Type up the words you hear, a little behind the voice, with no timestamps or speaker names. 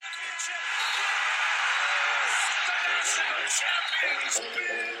Hello,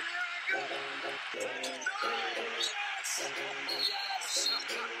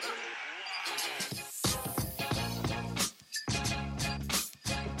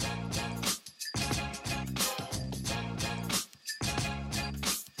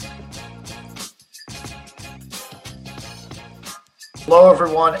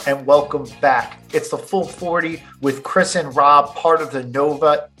 everyone, and welcome back. It's the Full 40 with Chris and Rob, part of the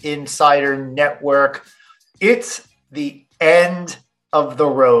Nova Insider Network. It's the end of the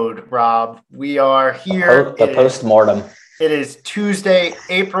road, Rob. We are here. The post-mortem. It is Tuesday,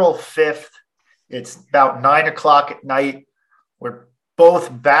 April 5th. It's about 9 o'clock at night. We're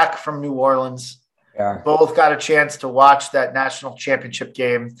both back from New Orleans. Yeah. Both got a chance to watch that national championship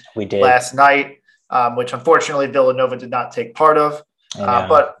game We did. last night, which unfortunately Villanova did not take part of.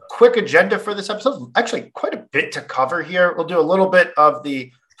 But quick agenda for this episode. Actually, quite a bit to cover here. We'll do a little bit of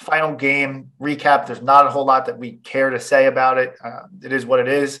the final game recap. There's not a whole lot that we care to say about it. It is what it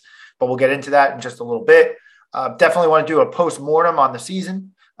is, but we'll get into that in just a little bit. Definitely want to do a post-mortem on the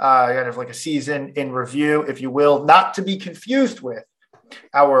season, kind of like a season in review, if you will, not to be confused with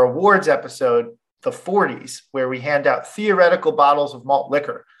our awards episode, the 40s, where we hand out theoretical bottles of malt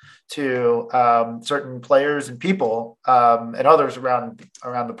liquor to certain players and people and others around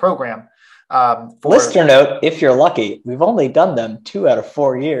the program. Listener note, if you're lucky, we've only done them 2 out of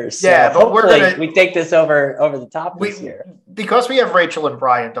 4 years. Yeah, so but we take this over the top this year. Because we have Rachel and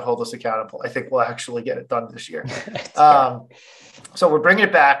Brian to hold us accountable, I think we'll actually get it done this year. So we're bringing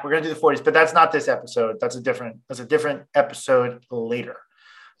it back. We're going to do the 40s, but that's not this episode. That's a different episode later.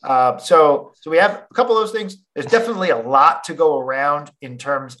 So we have a couple of those things. There's definitely a lot to go around in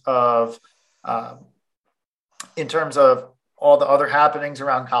terms of all the other happenings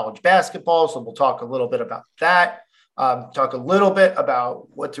around college basketball. So we'll talk a little bit about that. Talk a little bit about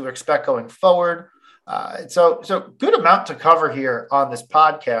what to expect going forward. So good amount to cover here on this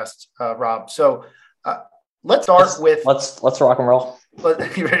podcast, Rob. So let's start with let's rock and roll.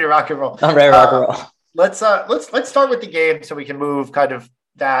 You ready to rock and roll? I'm ready to rock and roll. Let's start with the game so we can move kind of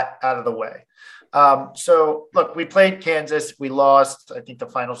that out of the way. So look, we played Kansas. We lost. I think the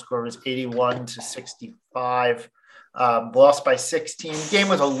final score was 81-65. Lost by 16. Game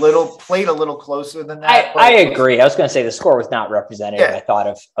was played a little closer than that. I agree. I was going to say the score was not representative. Yeah. I thought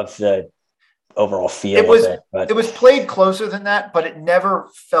of the overall feel of it. But it was played closer than that, but it never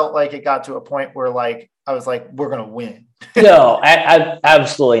felt like it got to a point where I was like, we're going to win. No, I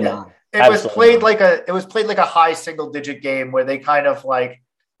absolutely not. It was played like a high single digit game where they kind of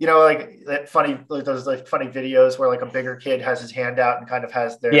those funny videos where like a bigger kid has his hand out and kind of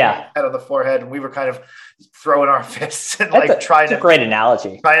has their head on the forehead, and we were kind of throwing our fists and trying to great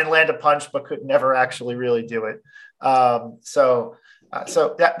analogy, try and land a punch, but could never actually really do it. So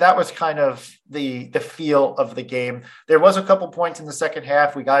that was kind of the feel of the game. There was a couple points in the second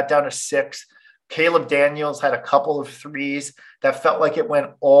half. We got down to 6. Caleb Daniels had a couple of threes that felt like it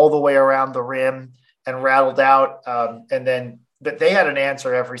went all the way around the rim and rattled out. But they had an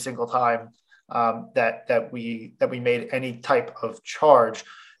answer every single time that we made any type of charge.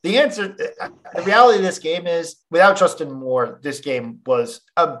 The reality of this game is, without Justin Moore, this game was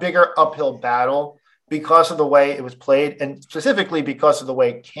a bigger uphill battle because of the way it was played, and specifically because of the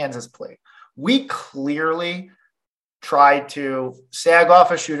way Kansas played. We clearly tried to sag off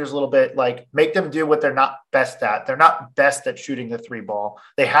our shooters a little bit, like make them do what they're not best at. They're not best at shooting the 3 ball.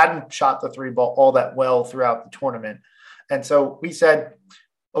 They hadn't shot the 3 ball all that well throughout the tournament. And so we said,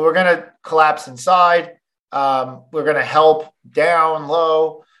 well, we're going to collapse inside. We're going to help down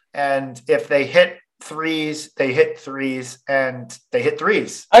low. And if they hit threes, they hit threes, and they hit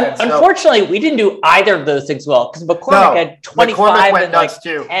threes. Unfortunately, we didn't do either of those things well, because McCormick had 25 went and nuts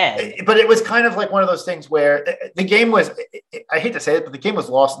too. 10. But it was kind of like one of those things where the game was, I hate to say it, but the game was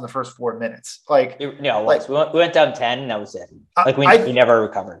lost in the first 4 minutes. We went down 10 and that was it. We never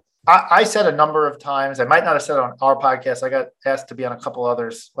recovered. I said a number of times, I might not have said it on our podcast. I got asked to be on a couple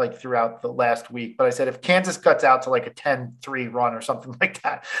others throughout the last week, but I said, if Kansas cuts out to a 10-3 run or something like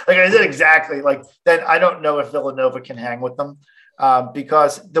that, I said exactly, then I don't know if Villanova can hang with them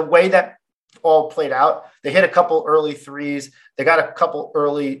because the way that all played out, they hit a couple early threes. They got a couple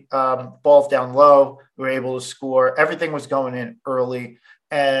early balls down low. We were able to score. Everything was going in early.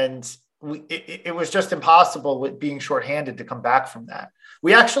 And it was just impossible with being shorthanded to come back from that.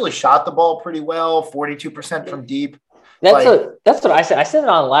 We actually shot the ball pretty well, 42% from deep. That's what I said. I said it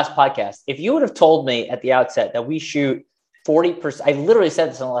on the last podcast. If you would have told me at the outset that we shoot 40%, I literally said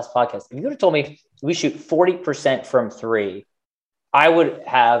this on the last podcast. If you would have told me we shoot 40% from 3, I would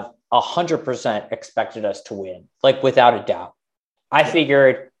have 100% expected us to win, without a doubt. I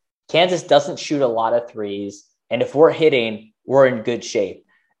figured Kansas doesn't shoot a lot of threes. And if we're hitting, we're in good shape.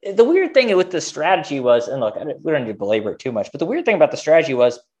 The weird thing with the strategy was, and look, we don't need to belabor it too much, but the weird thing about the strategy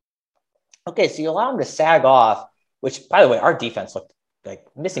was, okay, so you allow them to sag off, which, by the way, our defense looked like,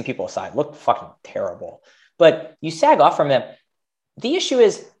 missing people aside, looked fucking terrible. But you sag off from them. The issue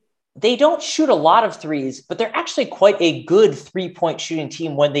is they don't shoot a lot of threes, but they're actually quite a good 3-point shooting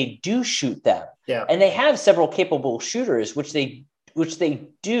team when they do shoot them. Yeah. And they have several capable shooters, which they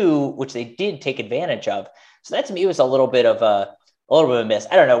did take advantage of. So that to me was a little bit of a miss.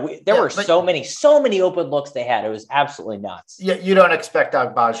 I don't know. There were so many open looks they had. It was absolutely nuts. Yeah, you don't expect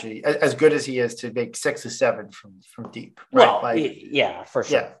Agbaji, as good as he is, to make 6 or 7 from deep. Right? Well, yeah, for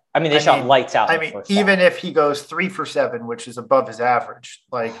sure. Yeah. I mean, they shot lights out. Even if he goes 3 for 7, which is above his average,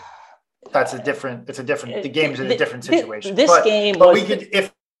 like the game's in a different situation. But we could,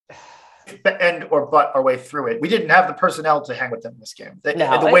 if end or butt our way through it. We didn't have the personnel to hang with them in this game.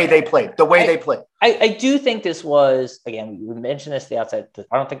 The way they played. I do think this was, again, we mentioned this at the outset.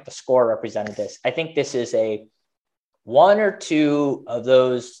 I don't think the score represented this. I think this is a 1 or 2 of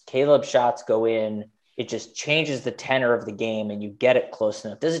those Caleb shots go in. It just changes the tenor of the game and you get it close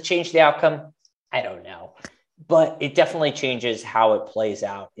enough. Does it change the outcome? I don't know. But it definitely changes how it plays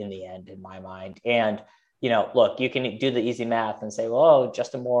out in the end, in my mind. And, look, you can do the easy math and say, well,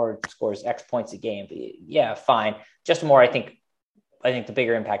 Justin Moore scores X points a game. But yeah, fine. Justin Moore, I think the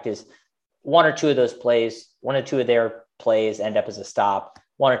bigger impact is 1 or 2 of those plays, 1 or 2 of their plays end up as a stop.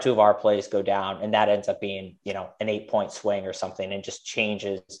 1 or 2 of our plays go down, and that ends up being, an 8-point swing or something, and just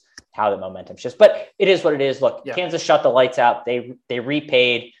changes how the momentum shifts. But it is what it is. Look, Kansas shut the lights out. They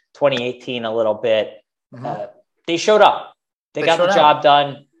repaid 2018 a little bit. Mm-hmm. They showed up. They got the job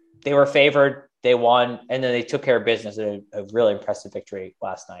done. They were favored. They won, and then they took care of business in a really impressive victory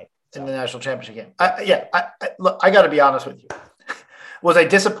last night. In the national championship game. Look, I got to be honest with you. Was I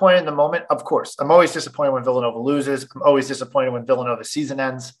disappointed in the moment? Of course. I'm always disappointed when Villanova loses. I'm always disappointed when Villanova's season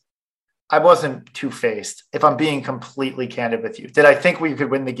ends. I wasn't two-faced, if I'm being completely candid with you. Did I think we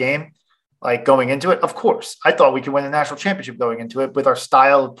could win the game, like going into it? Of course. I thought we could win the national championship going into it with our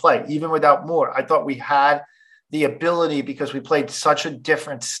style of play, even without Moore. I thought we had the ability, because we played such a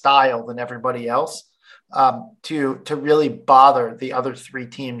different style than everybody else, to really bother the other 3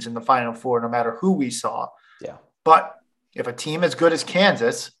 teams in the Final Four, no matter who we saw. Yeah. But if a team as good as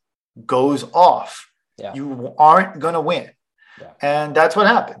Kansas goes off, you aren't going to win. Yeah. And that's what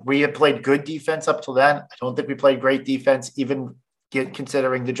happened. We had played good defense up till then. I don't think we played great defense, even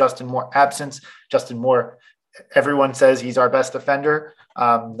considering the Justin Moore absence. Justin Moore, everyone says he's our best defender.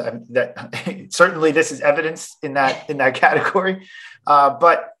 That certainly this is evidence in that category.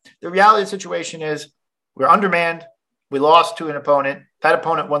 But the reality of the situation is we're undermanned. We lost to an opponent. That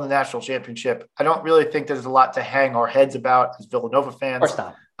opponent won the national championship. I don't really think there's a lot to hang our heads about as Villanova fans. Of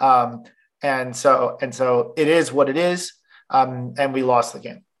course not. And so it is what it is. And we lost the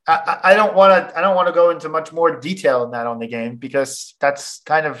game. I don't want to go into much more detail in that on the game, because that's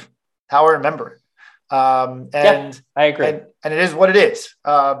kind of how I remember it. And I agree. And it is what it is.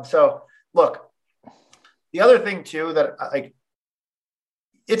 So look, the other thing too, that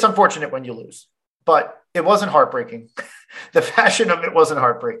it's unfortunate when you lose, but it wasn't heartbreaking. The fashion of it wasn't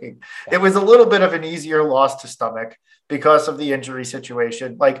heartbreaking. It was a little bit of an easier loss to stomach because of the injury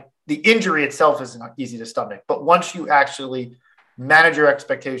situation. Like, the injury itself isn't easy to stomach, but once you actually manage your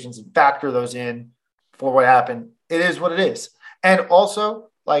expectations and factor those in for what happened, it is what it is. And also,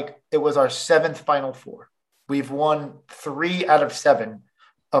 it was our 7th Final Four. We've won 3 out of 7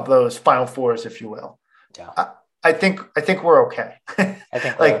 of those Final Fours, if you will. Yeah. I think we're okay. I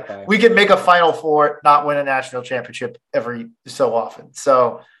think we're okay. We can make a Final Four, not win a national championship every so often.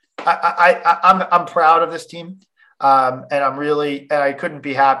 So I'm proud of this team. And I couldn't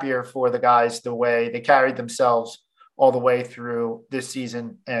be happier for the guys, the way they carried themselves all the way through this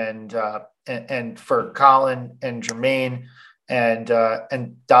season, and for Colin and Jermaine and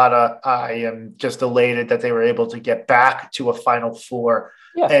Dada, I am just elated that they were able to get back to a Final Four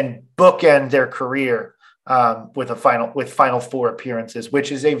and bookend their career with Final Four appearances,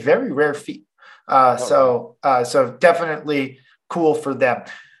 which is a very rare feat. So definitely cool for them.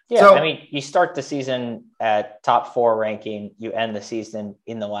 Yeah, so, I mean, you start the season at top 4 ranking. You end the season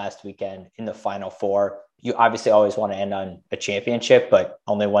in the last weekend in the Final Four. You obviously always want to end on a championship, but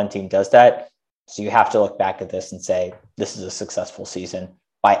only one team does that. So you have to look back at this and say, this is a successful season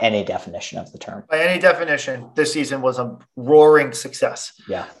by any definition of the term. By any definition, this season was a roaring success.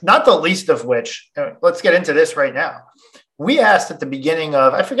 Yeah. Not the least of which, let's get into this right now. We asked at the beginning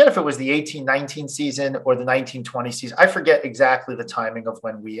of, I forget if it was the 18-19 season or the 19-20 season. I forget exactly the timing of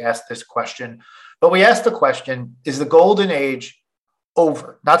when we asked this question, but we asked the question, is the golden age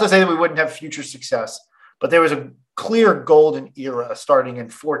over? Not to say that we wouldn't have future success, but there was a clear golden era starting in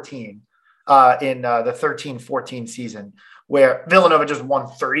 14, in the 13-14 season, where Villanova just won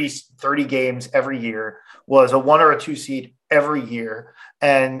 30 games every year, was a 1 or a 2 seed every year,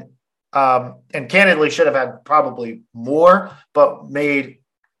 and candidly should have had probably more, but made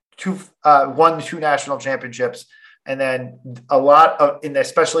won 2 national championships. And then a lot of,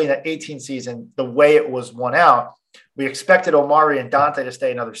 especially in the 18 season, the way it was won out, we expected Omari and Dante to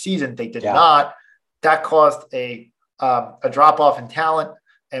stay another season. They did not. That caused a drop off in talent,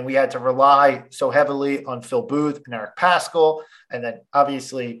 and we had to rely so heavily on Phil Booth and Eric Paschal, and then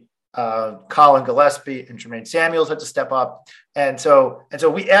obviously Colin Gillespie and Jermaine Samuels had to step up. And so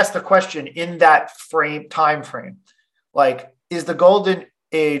we asked the question in that time frame, like, is the golden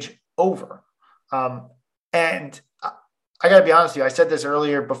age over? And I got to be honest with you, I said this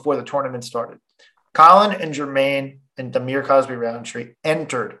earlier before the tournament started. Colin and Jermaine and Demir Cosby Roundtree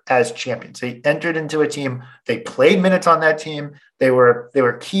entered as champions. They entered into a team. They played minutes on that team. They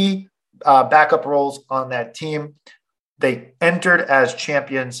were key backup roles on that team. They entered as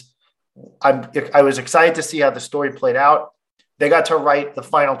champions. I was excited to see how the story played out. They got to write the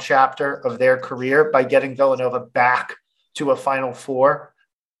final chapter of their career by getting Villanova back to a Final Four.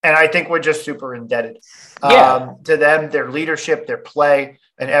 And I think we're just super indebted to them, their leadership, their play,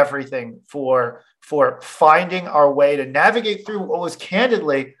 and everything for finding our way to navigate through what was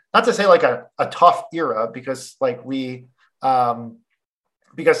candidly, not to say like a tough era, because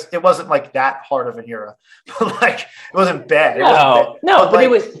because it wasn't like that hard of an era, but like it wasn't bad. It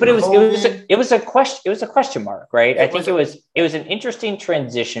was a question mark, right? I think it was an interesting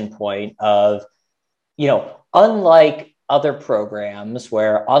transition point of, unlike other programs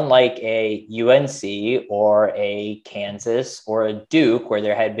where, unlike a UNC or a Kansas or a Duke, where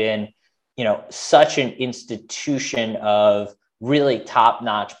there had been, such an institution of really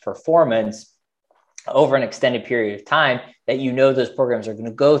top-notch performance over an extended period of time, that those programs are going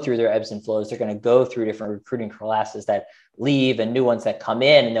to go through their ebbs and flows. They're going to go through different recruiting classes that leave and new ones that come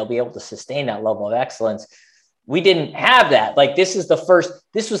in, and they'll be able to sustain that level of excellence. We didn't have that. Like, this was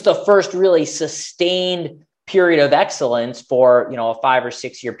the first really sustained period of excellence for, a 5 or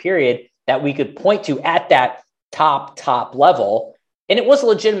 6 year period that we could point to at that top level. And it was a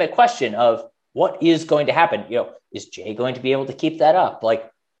legitimate question of what is going to happen. Is Jay going to be able to keep that up? Like,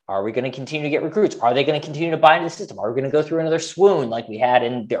 are we going to continue to get recruits? Are they going to continue to buy into the system? Are we going to go through another swoon like we had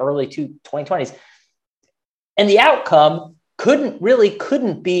in the early 2020s? And the outcome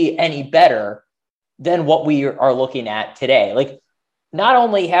couldn't be any better than what we are looking at today. Like, not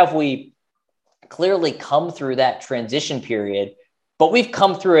only have we clearly come through that transition period, but we've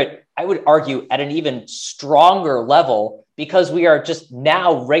come through it, I would argue, at an even stronger level, because we are just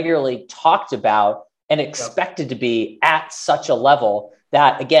now regularly talked about and expected to be at such a level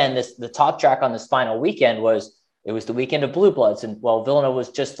that, again, the talk track on this final weekend was the weekend of Blue Bloods. And Villanova was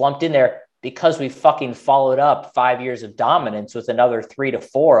just lumped in there because we fucking followed up 5 years of dominance with another 3 to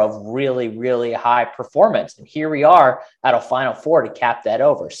 4 of really, really high performance. And here we are at a Final Four to cap that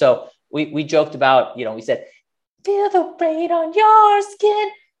over. So we joked about, we said, feel the rain on your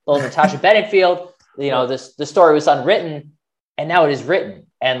skin. Little Natasha Bedingfield, the story was unwritten, and now it is written.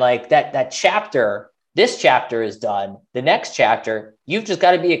 And like that chapter, this chapter is done. The next chapter, you've just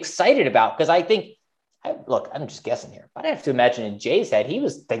got to be excited about, because I think, I'm just guessing here, but I have to imagine in Jay's head, he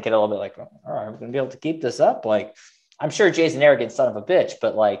was thinking a little bit like, all right, I'm going to be able to keep this up. Like, I'm sure Jay's an arrogant son of a bitch,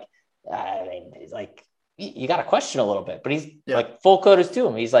 but he's like, you got to question a little bit, but he's like full kudos to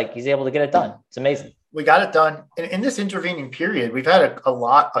him. He's able to get it done. It's amazing. We got it done. In this intervening period, we've had a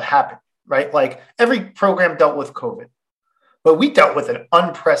lot happen, right? Like, every program dealt with COVID, but we dealt with an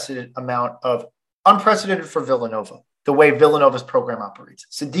unprecedented for Villanova, the way Villanova's program operates.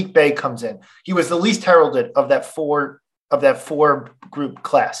 Sadiq Bey comes in. He was the least heralded of that four group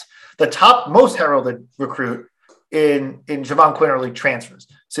class. The top most heralded recruit in Javon Quinterly transfers.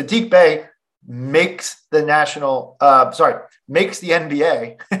 Sadiq Bey makes the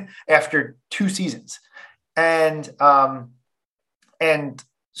NBA after 2 seasons. And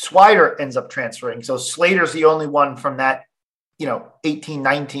Swider ends up transferring. So Slater's the only one from that,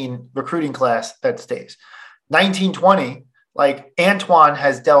 18-19 recruiting class that stays. 19-20, like, Antoine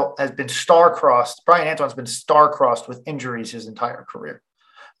has been star-crossed. Brian Antoine's been star-crossed with injuries his entire career.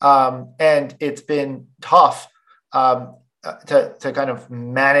 And it's been tough to kind of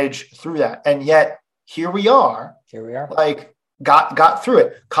manage through that. And yet here we are. Like, got through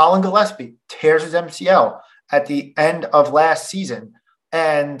it. Colin Gillespie tears his MCL at the end of last season,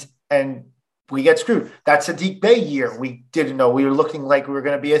 and we get screwed. That Sadiq Bey year, we didn't know. We were looking like we were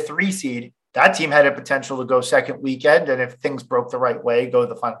going to be a 3 seed. That team had a potential to go second weekend, and if things broke the right way, go to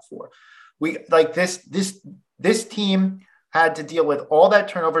the Final Four. we like this team had to deal with all that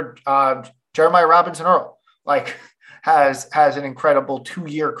turnover. Jeremiah Robinson Earl has an incredible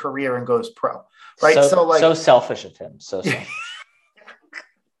 2-year career and goes pro. Right. So selfish of him. So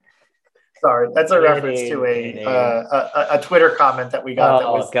sorry, that's a reference to a Twitter comment that we got that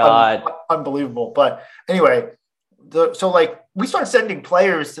was unbelievable. But anyway, we started sending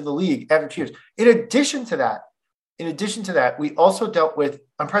players to the league after 2 years. In addition to that, we also dealt with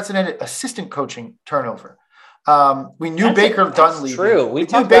unprecedented assistant coaching turnover. We knew Baker Dunn leaving. True. We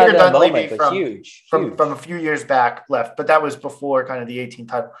knew Baker Dunn leaving from a few years back left, but that was before kind of the 18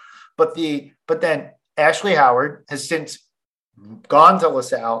 title. But then Ashley Howard has since gone to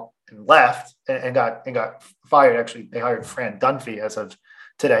LaSalle and left and got fired. Actually, they hired Fran Dunphy as of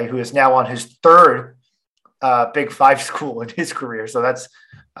today, who is now on his third Big Five school in his career. So that's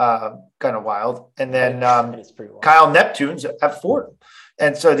kind of wild. And then Kyle Neptune's at Fordham.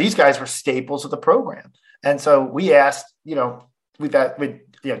 And so these guys were staples of the program. And so we asked,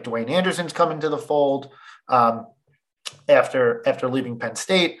 Dwayne Anderson's come into the fold after leaving Penn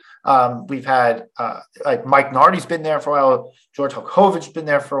State. We've had Mike Nardi's been there for a while. George Hokovich's been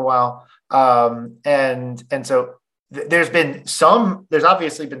there for a while. And so there's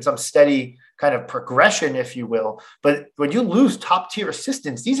obviously been some steady kind of progression, if you will. But when you lose top tier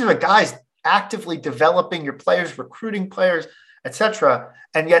assistants, these are the guys actively developing your players, recruiting players, etc.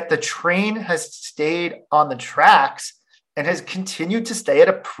 And yet the train has stayed on the tracks and has continued to stay at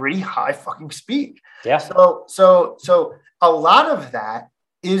a pretty high fucking speed. Yeah. So a lot of that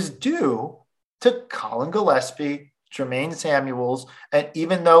is due to Colin Gillespie, Jermaine Samuels, and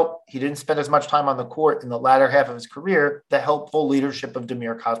even though he didn't spend as much time on the court in the latter half of his career, the helpful leadership of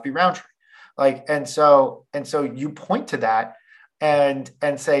Demir Cosby-Roundtree. And so you point to that and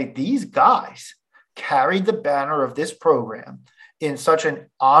say these guys carried the banner of this program in such an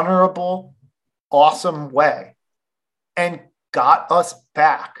honorable, awesome way and got us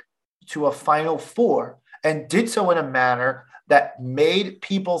back to a Final Four and did so in a manner that made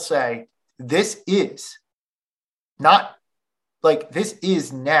people say, this is now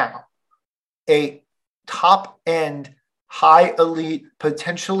a top end, high elite,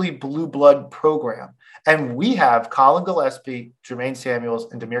 potentially blue blood program. And we have Colin Gillespie, Jermaine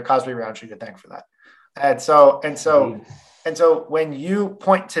Samuels, and Demir Cosby-Roundtree to thank for that. And so when you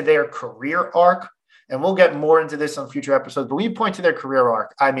point to their career arc, and we'll get more into this on future episodes, but when you point to their career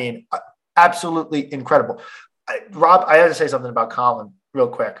arc, I mean, absolutely incredible. Rob, I had to say something about Colin real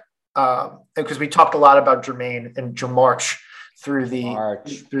quick, because we talked a lot about Jermaine and Jamarch through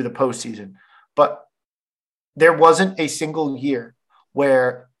the postseason, but there wasn't a single year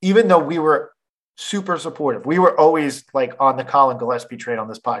where, even though we were super supportive, we were always on the Colin Gillespie train on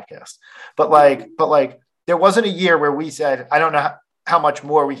this podcast, but there wasn't a year where we said, I don't know how much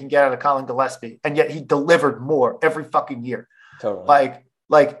more we can get out of Colin Gillespie, and yet he delivered more every fucking year. Totally.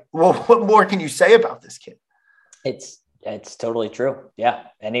 Well, what more can you say about this kid? It's totally true. Yeah.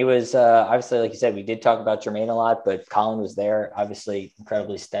 And he was obviously, like you said, we did talk about Jermaine a lot, but Colin was there, obviously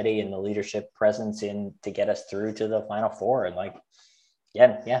incredibly steady in the leadership presence to get us through to the Final Four. And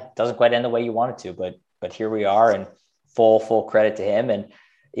it doesn't quite end the way you want it to, but here we are, and full credit to him. And,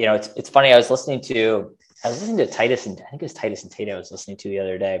 it's funny. I was listening to Titus, and I think it was Titus and Tate I was listening to the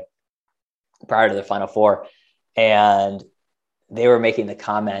other day prior to the Final Four. And they were making the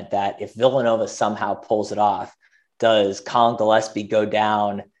comment that if Villanova somehow pulls it off, does Colin Gillespie go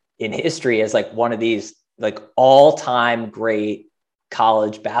down in history as one of these all-time great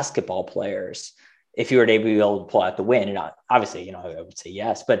college basketball players if you were to be able to pull out the win? And obviously, I would say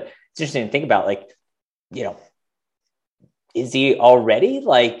yes, but it's interesting to think about, is he already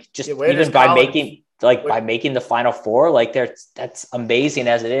even by making by making the Final Four, that's amazing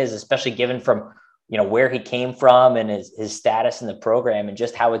as it is, especially given from, where he came from and his status in the program and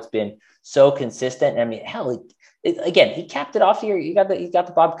just how it's been so consistent. I mean, hell, again, he capped it off here. You got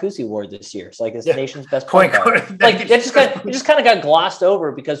the Bob Cousy Award this year. It's it's the nation's best point guard. It just kind of got glossed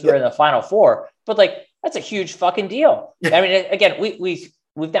over because we're in the Final Four. But that's a huge fucking deal. Yeah. I mean, again, we've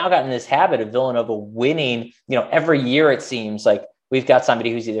now gotten this habit of Villanova winning. Every year it seems like we've got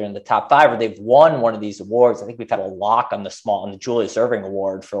somebody who's either in the top 5 or they've won one of these awards. I think we've had a lock on the Julius Erving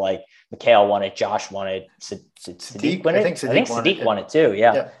Award for Mikhail won it, Josh won it, Sadiq won it. I think Sadiq won it too.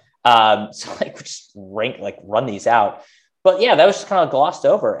 Yeah. So we just run these out, but yeah, that was just kind of glossed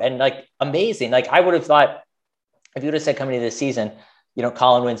over and amazing. I would have thought if you would have said coming into this season,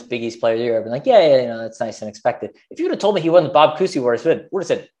 Colin wins Big East Player of the Year, I'd been yeah, that's nice and expected. If you would have told me he won the Bob Cousy Award, I would have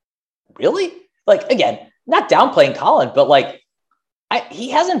said, really? Again, not downplaying Colin, but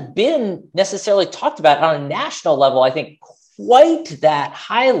he hasn't been necessarily talked about on a national level, I think, quite that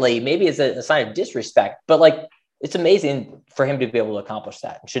highly. Maybe it's a sign of disrespect, but like, it's amazing for him to be able to accomplish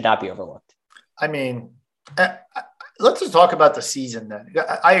that. It should not be overlooked. I mean, let's just talk about the season then.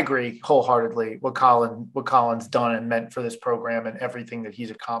 I agree wholeheartedly what Colin's done and meant for this program and everything that he's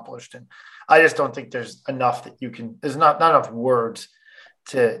accomplished. And I just don't think there's enough that there's not enough words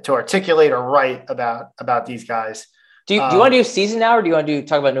to articulate or write about these guys. Do you want to do season now, or do you want to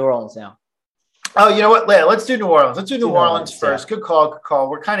talk about New Orleans now? Oh, you know what, Leia, let's do New Orleans. Let's do New Orleans first. Yeah. Good call.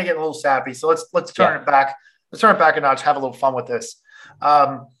 We're kind of getting a little sappy. So let's turn it back. Let's turn it back a notch, have a little fun with this.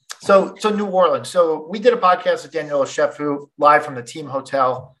 So New Orleans. So we did a podcast with Daniel Shefu live from the team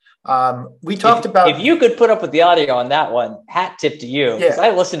hotel. We talked about if you could put up with the audio on that one, hat tip to you. Because I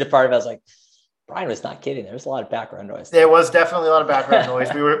listened to part of it. I was like, Brian was not kidding. There was a lot of background noise. There was definitely a lot of background noise.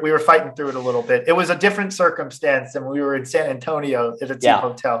 We were fighting through it a little bit. It was a different circumstance than we were in San Antonio at a team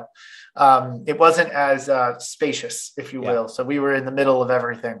hotel. It wasn't as spacious, if you will. So we were in the middle of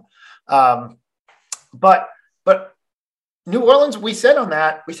everything. But New Orleans, we said on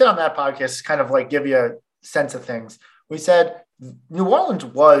that podcast, kind of like give you a sense of things. We said New Orleans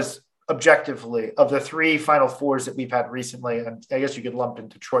was objectively, of the 3 Final Fours that we've had recently, and I guess you could lump in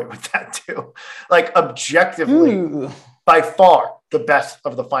Detroit with that too, like objectively, by far the best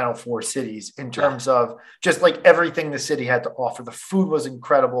of the Final Four cities in terms of just like everything the city had to offer. The food was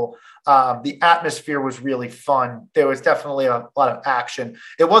incredible. The atmosphere was really fun. There was definitely a lot of action.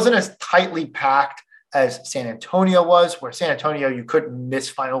 It wasn't as tightly packed as San Antonio was, where San Antonio, you couldn't miss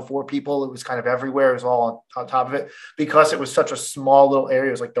Final Four people. It was kind of everywhere. It was all on top of it because it was such a small little area.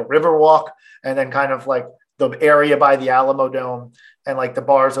 It was like the Riverwalk and then kind of like the area by the Alamo Dome and like the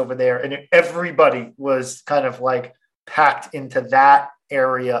bars over there. And everybody was kind of like packed into that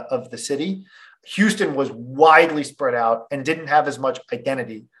area of the city. Houston was widely spread out and didn't have as much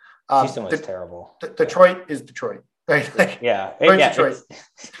identity. Houston was terrible. Detroit is Detroit. Right? Like, Detroit.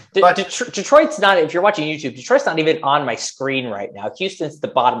 Detroit's not, if you're watching YouTube, Detroit's not even on my screen right now. Houston's the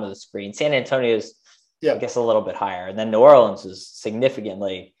bottom of the screen. San Antonio's, I guess, a little bit higher. And then New Orleans is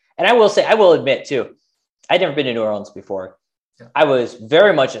significantly. And I will admit, too, I'd never been to New Orleans before. Yeah. I was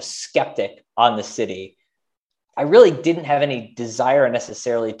very much a skeptic on the city. I really didn't have any desire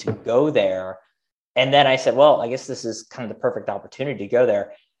necessarily to go there. And then I said, well, I guess this is kind of the perfect opportunity to go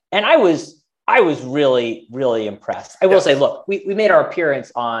there. And I was really, really impressed. I will say, look, we made our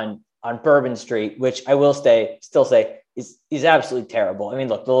appearance on Bourbon Street, which I will still say is absolutely terrible. I mean,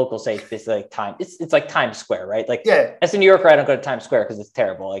 look, the locals say it's like it's like Times Square, right? Like, as a New Yorker, I don't go to Times Square because it's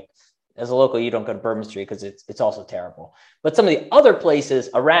terrible. Like, as a local, you don't go to Bourbon Street because it's also terrible. But some of the other places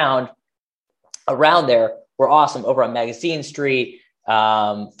around there were awesome. Over on Magazine Street,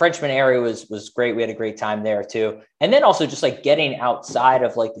 Frenchman area was great. We had a great time there too. And then also just like getting outside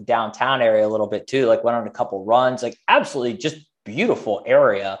of like the downtown area a little bit too, like went on a couple runs, like absolutely just beautiful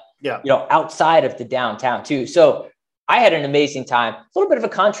area, outside of the downtown too. So I had an amazing time. A little bit of a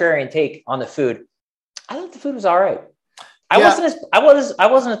contrarian take on the food. I thought the food was all right. I wasn't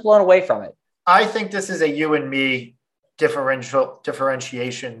as blown away from it. I think this is a you and me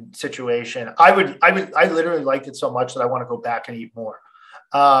differentiation situation. I literally liked it so much that I want to go back and eat more.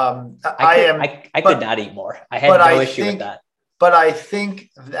 I could not eat more. I had no issue with that. But I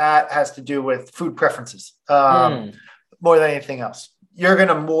think that has to do with food preferences more than anything else. You're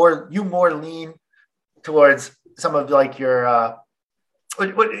gonna more lean towards some of like your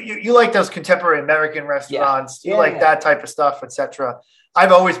you like those contemporary American restaurants. You like that type of stuff, etc.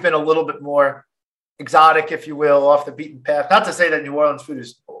 I've always been a little bit more exotic, if you will, off the beaten path. Not to say that New Orleans food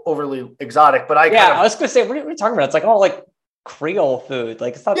is overly exotic, but I was going to say, what are you talking about? It's like all like Creole food,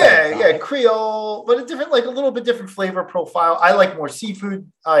 like it's not Creole, but a different, like a little bit different flavor profile. I like more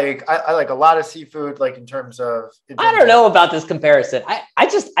seafood. I like a lot of seafood, like in terms of. I don't know about this comparison. I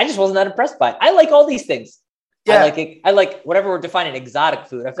just wasn't that impressed by it. I like all these things. Yeah, I like whatever we're defining exotic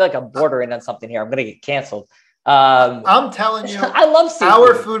food. I feel like I'm bordering on something here. I'm going to get canceled. I'm telling you, I love seafood.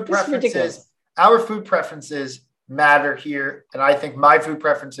 Our food preferences. Our food preferences matter here, and I think my food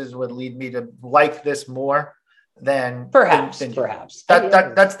preferences would lead me to like this more than perhaps.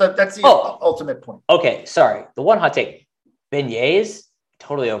 That's the ultimate point. Okay, sorry. The one hot take: beignets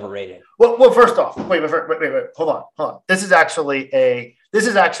totally overrated. Well, first off, wait, hold on. This is actually a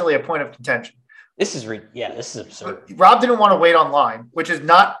point of contention. This is absurd. Rob didn't want to wait online, which is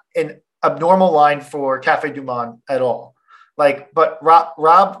not an abnormal line for Café du Monde at all. But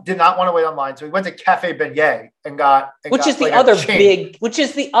Rob did not want to wait online, so he went to Cafe Beignet and got which is the like other big.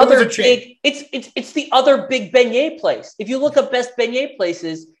 It's the other big beignet place. If you look up best beignet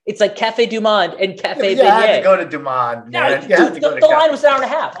places, it's like Cafe Du Monde and Cafe Beignet. You had to go to Du Monde. The line was an hour and a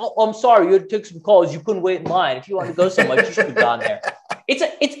half. Oh, I'm sorry, you had to take some calls. You couldn't wait in line. If you wanted to go so much, you should have gone there. It's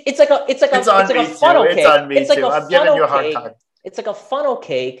like a funnel cake. It's on me too. I'm giving you a hard time. It's like a funnel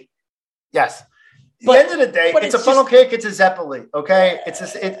cake. Yes. At the end of the day, it's a funnel cake. It's a Zeppeli. Okay,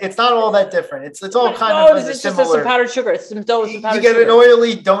 it's not all that different. It's all kind of it's similar. Just some powdered sugar. It's some dough with some powdered sugar. You get an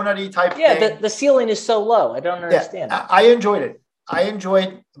oily, donutty type thing. Yeah, the ceiling is so low. I don't understand. Yeah, I enjoyed it. I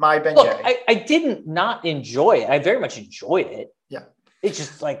enjoyed my beignet. Look, I didn't not enjoy it. I very much enjoyed it. Yeah, it's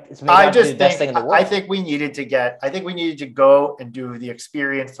just like it's made out to be the best thing in the world. I think we needed to go and do the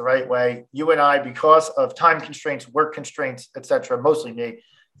experience the right way. You and I, because of time constraints, work constraints, etc., mostly me,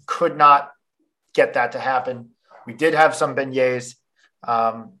 could not get that to happen. We did have some beignets,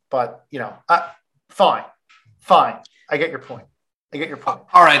 but fine. I get your point.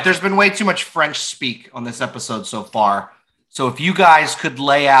 All right. There's been way too much French speak on this episode so far. So if you guys could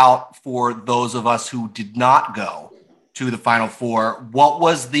lay out for those of us who did not go to the Final Four, what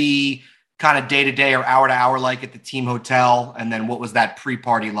was the kind of day-to-day or hour-to-hour like at the team hotel? And then what was that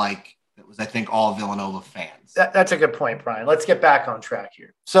pre-party like? That was, I think, all Villanova fans. That's a good point, Brian. Let's get back on track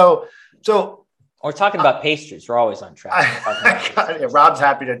here. So we're talking about pastries. We're always on track. Rob's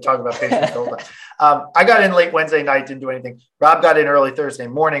happy to talk about pastries all the time. I got in late Wednesday night, didn't do anything. Rob got in early Thursday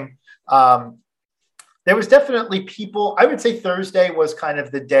morning. There was definitely people. I would say Thursday was kind of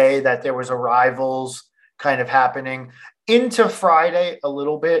the day that there was arrivals kind of happening into Friday a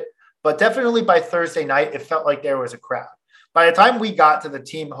little bit, but definitely by Thursday night, it felt like there was a crowd. By the time we got to the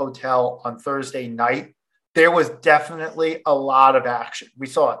team hotel on Thursday night, there was definitely a lot of action. We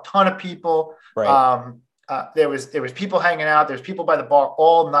saw a ton of people. Right. There was people hanging out. There's people by the bar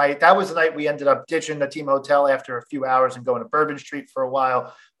all night. That was the night we ended up ditching the team hotel after a few hours and going to Bourbon Street for a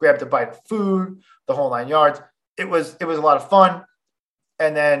while, grabbed a bite of food, the whole 9 yards. It was a lot of fun.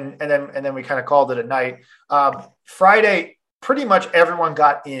 And then we kind of called it a night. Friday, pretty much everyone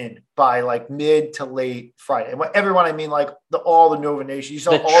got in by like mid to late Friday. And by everyone, I mean like all the Nova Nation. You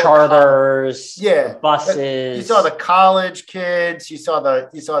saw the all charters, the buses. You saw the college kids. You saw the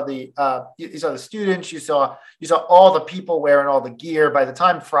students. You saw all the people wearing all the gear. By the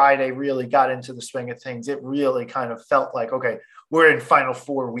time Friday really got into the swing of things, it really kind of felt like, okay, we're in Final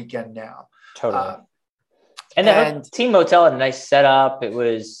Four weekend now. Totally. And then team hotel had a nice setup. It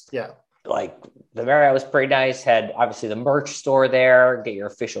was like the Marriott was pretty nice. Had obviously the merch store there, get your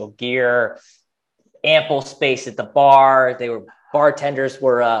official gear, ample space at the bar. Bartenders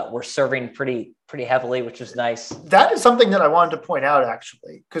were serving pretty heavily, which was nice. That is something that I wanted to point out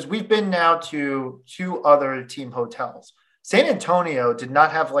actually, because we've been now to 2 other team hotels. San Antonio did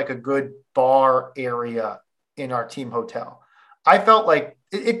not have like a good bar area in our team hotel. I felt like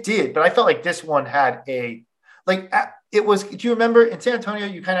it did, but I felt like this one had it was, do you remember in San Antonio,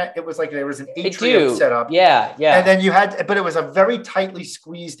 it was like there was an atrium set up. Yeah. And then but it was a very tightly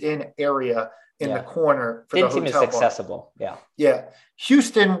squeezed in area in the corner for Didn't the hotel seem as accessible. Yeah. Yeah.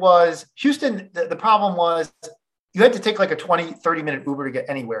 Houston, the problem was you had to take like a 20-30 minute Uber to get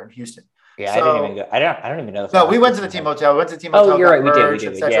anywhere in Houston. Yeah, so, I didn't even go. I don't even know. No, we went to the team hotel. We went to the team hotel. Oh, you're right. We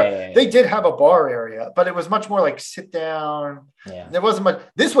did. Yeah. They did have a bar area, but it was much more like sit down. Yeah. There wasn't much.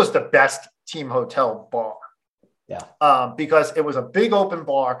 This was the best team hotel bar. Yeah. Because it was a big open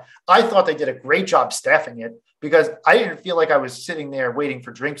bar. I thought they did a great job staffing it because I didn't feel like I was sitting there waiting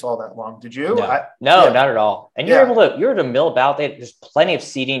for drinks all that long. Did you? No, not at all. And you were able to mill about. There's plenty of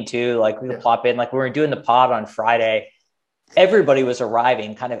seating too. Like we could plop in. Like we were doing the pod on Friday. Everybody was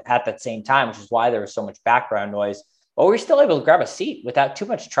arriving kind of at that same time, which is why there was so much background noise. But we were still able to grab a seat without too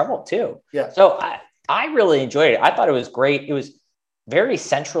much trouble too. Yeah. So I really enjoyed it. I thought it was great. It was very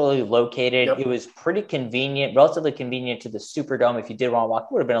centrally located. Yep. It was pretty convenient, relatively convenient to the Superdome. If you did want to walk,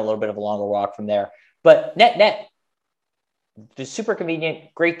 it would have been a little bit of a longer walk from there. But net, just super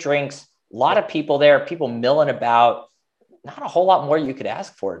convenient, great drinks, a lot of people there, people milling about. Not a whole lot more you could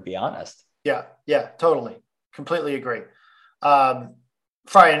ask for, to be honest. Yeah, totally. Completely agree.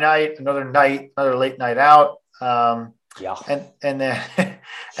 Friday night, another late night out. And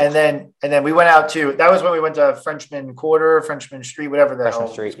then we went out to, that was when we went to Frenchman Street, whatever the hell.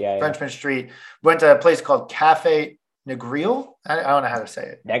 Frenchman Street. Went to a place called Cafe Negril. I don't know how to say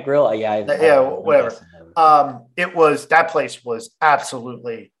it. Negril? Whatever. That place was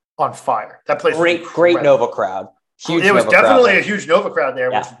absolutely on fire. That place great Nova crowd. It was definitely a huge Nova crowd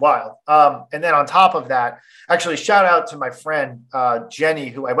there, which is wild. And then on top of that, actually shout out to my friend, Jenny,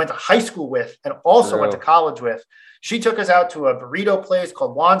 who I went to high school with and also went to college with. She took us out to a burrito place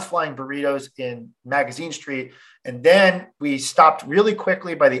called Juan's Flying Burritos in Magazine Street. And then we stopped really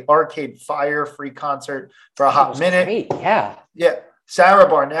quickly by the Arcade Fire free concert for a hot minute. Great. Yeah. Yeah. Sarah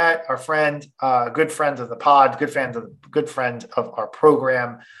Barnett, our friend, good friend of the pod, good friend of our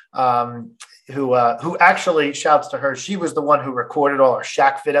program, who actually, shouts to her. She was the one who recorded all our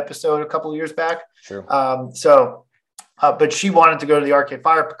Shack Fit episode a couple of years back. Sure. But she wanted to go to the Arcade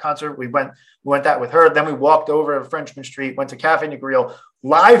Fire concert. We went that with her. Then we walked over to Frenchman Street, went to Cafe Negril,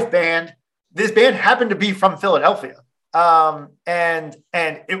 live band. This band happened to be from Philadelphia. And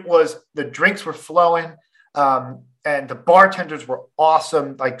it was, the drinks were flowing. And the bartenders were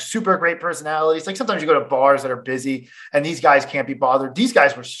awesome, like super great personalities. Like sometimes you go to bars that are busy and these guys can't be bothered. These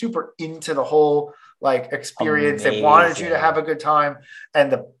guys were super into the whole like experience. Amazing. They wanted you to have a good time.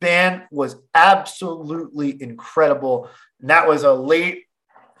 And the band was absolutely incredible. And that was a late,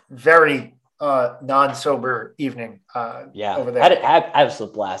 very non-sober evening over there. I had an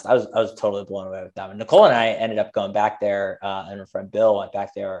absolute blast. I was totally blown away with them. And Nicole and I ended up going back there, and our friend Bill went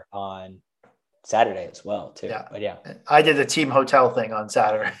back there on Saturday as well too. Yeah. But yeah, I did the team hotel thing on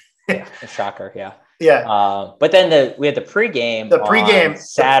Saturday. Yeah, a shocker. Yeah. Yeah. But then we had the pregame on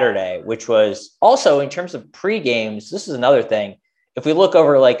Saturday, which was also, in terms of pregames, this is another thing. If we look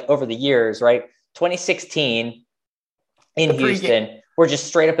over the years, right? 2016 in Houston, we're just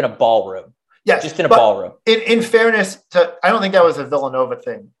straight up in a ballroom. Yes, just in a ballroom. In fairness I don't think that was a Villanova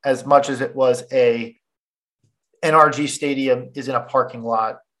thing as much as it was a NRG Stadium is in a parking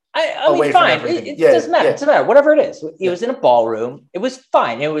lot. I mean, fine. It doesn't matter. It doesn't matter. Whatever it is. It was in a ballroom. It was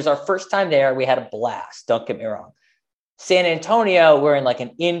fine. It was our first time there. We had a blast. Don't get me wrong. San Antonio, we're in like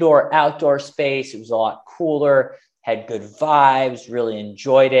an indoor outdoor space. It was a lot cooler, had good vibes, really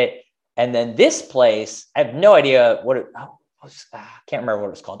enjoyed it. And then this place, I have no idea I can't remember what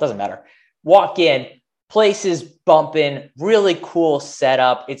it was called. It doesn't matter. Walk in, place is bumping, really cool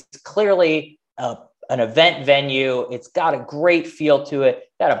setup. It's clearly an event venue. It's got a great feel to it.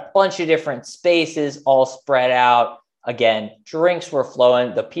 Got a bunch of different spaces all spread out. Again, drinks were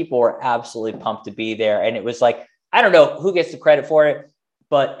flowing. The people were absolutely pumped to be there. And it was like, I don't know who gets the credit for it,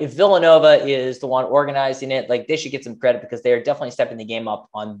 but if Villanova is the one organizing it, like they should get some credit because they are definitely stepping the game up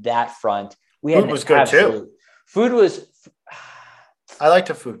on that front. Food was good too. Food was. I liked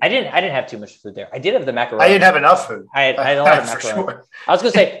the food. I didn't have too much food there. I did have the macaroni. I didn't have enough food. I don't have macaroni. Sure. I was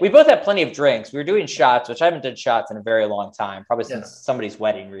going to say, we both had plenty of drinks. We were doing shots, which I haven't done shots in a very long time, probably since somebody's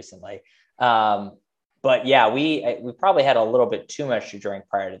wedding recently. But yeah, we probably had a little bit too much to drink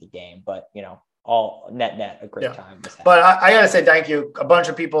prior to the game, but all net a great time. But I got to say thank you. A bunch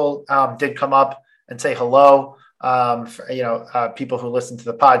of people did come up and say hello. People who listen to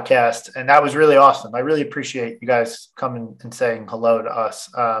the podcast, and that was really awesome. I really appreciate you guys coming and saying hello to us.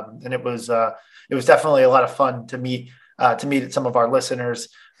 And it was definitely a lot of fun to meet some of our listeners.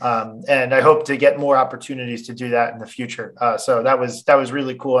 And I hope to get more opportunities to do that in the future. So that was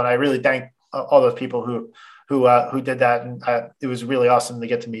really cool. And I really thank all those people who did that. And it was really awesome to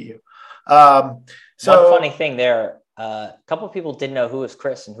get to meet you. One funny thing there. A couple of people didn't know who was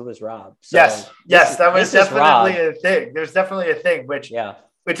Chris and who was Rob. So yes, that was definitely a thing. There's definitely a thing, which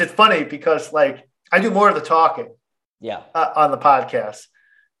is funny because like I do more of the talking. On the podcast.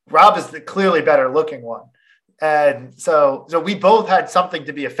 Rob is the clearly better looking one, and so we both had something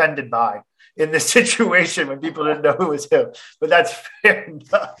to be offended by in this situation when people didn't know who was who. But that's fair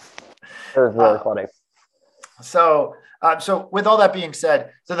enough. It was really funny. So with all that being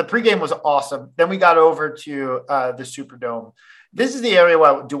said, so the pregame was awesome. Then we got over to the Superdome. This is the area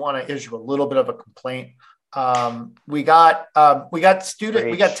where I do want to issue a little bit of a complaint. We got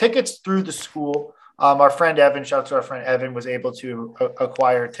tickets through the school. Our friend Evan, shout out to our friend Evan, was able to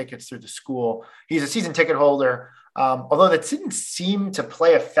acquire tickets through the school. He's a season ticket holder. Although that didn't seem to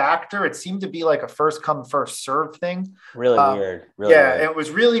play a factor, it seemed to be like a first come, first serve thing. Really weird. Weird. It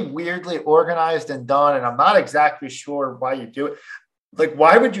was really weirdly organized and done. And I'm not exactly sure why you do it. Like,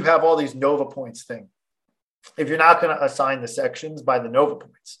 why would you have all these Nova points thing if you're not going to assign the sections by the Nova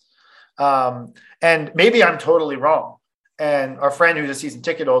points? And maybe I'm totally wrong. And our friend who's a season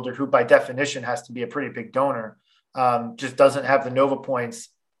ticket holder, who by definition has to be a pretty big donor, just doesn't have the Nova points.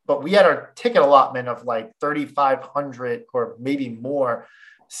 But we had our ticket allotment of like 3,500 or maybe more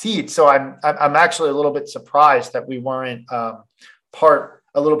seats. So I'm actually a little bit surprised that we weren't part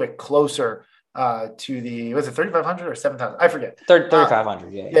a little bit closer to the, was it 3,500 or 7,000? I forget.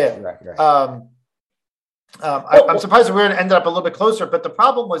 3,500. Yeah. Right. I'm surprised we ended up a little bit closer. But the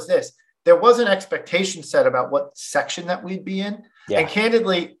problem was this. There was an expectation set about what section that we'd be in. Yeah. And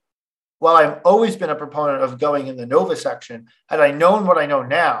candidly, while I've always been a proponent of going in the Nova section, had I known what I know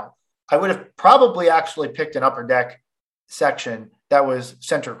now, I would have probably actually picked an upper deck section that was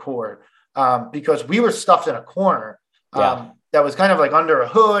center court, because we were stuffed in a corner. That was kind of like under a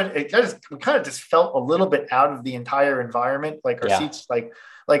hood. We kind of just felt a little bit out of the entire environment. Like our seats, like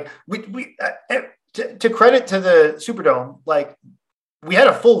we to credit to the Superdome, like we had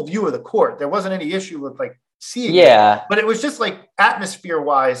a full view of the court. There wasn't any issue with like seeing it, but it was just like atmosphere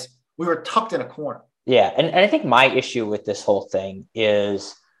wise, we were tucked in a corner. Yeah. And I think my issue with this whole thing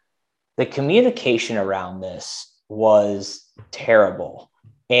is the communication around this was terrible.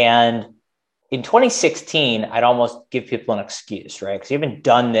 And in 2016, I'd almost give people an excuse, right? Because you haven't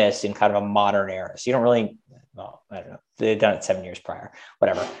done this in kind of a modern era. So you don't really, well, I don't know. They've done it 7 years prior,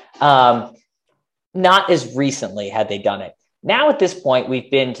 whatever. Not as recently had they done it. Now at this point,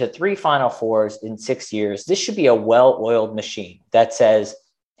 we've been to 3 Final Fours in 6 years. This should be a well-oiled machine that says,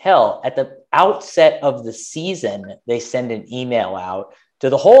 hell, at the outset of the season, they send an email out to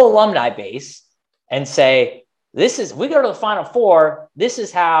the whole alumni base and say, we go to the Final Four. This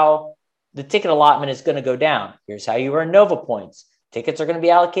is how the ticket allotment is going to go down. Here's how you earn Nova points. Tickets are going to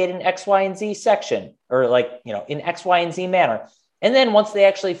be allocated in X, Y, and Z section, or in X, Y, and Z manner. And then once they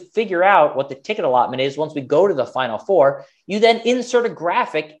actually figure out what the ticket allotment is, once we go to the Final Four, you then insert a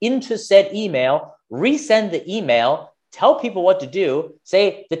graphic into said email, resend the email, tell people what to do,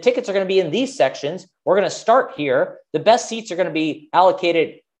 say the tickets are going to be in these sections. We're going to start here. The best seats are going to be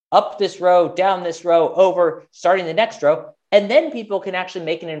allocated up this row, down this row, over, starting the next row. And then people can actually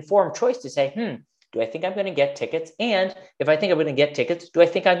make an informed choice to say, do I think I'm going to get tickets? And if I think I'm going to get tickets, do I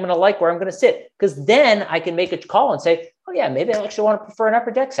think I'm going to like where I'm going to sit? Because then I can make a call and say, oh yeah, maybe I actually want to prefer an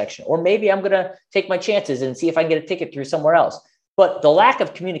upper deck section, or maybe I'm going to take my chances and see if I can get a ticket through somewhere else. But the lack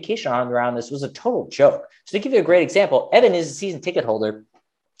of communication around this was a total joke. So to give you a great example, Evan is a season ticket holder.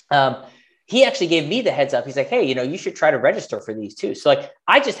 He actually gave me the heads up. He's like, hey, you should try to register for these too. So like,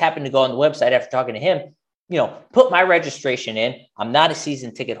 I just happened to go on the website after talking to him, put my registration in. I'm not a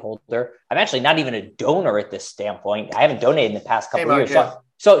season ticket holder. I'm actually not even a donor at this standpoint. I haven't donated in the past couple of years.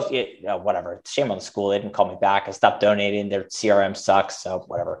 So whatever. Shame on the school. They didn't call me back. I stopped donating. Their CRM sucks. So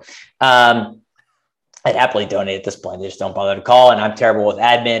whatever. I'd happily donate at this point. They just don't bother to call. And I'm terrible with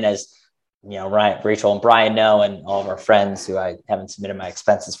admin, as Rachel and Brian know, and all of our friends who I haven't submitted my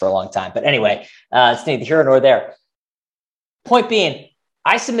expenses for a long time. But anyway, it's neither here nor there. Point being,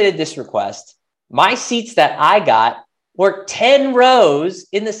 I submitted this request. My seats that I got were 10 rows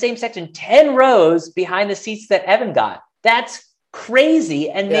in the same section, 10 rows behind the seats that Evan got. That's crazy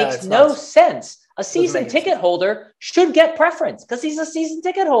and makes no sense. A season ticket holder should get preference because he's a season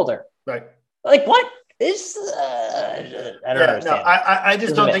ticket holder. Right. Like what? I don't understand. No, I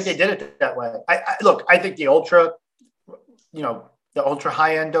just don't think they did it that way. I think the ultra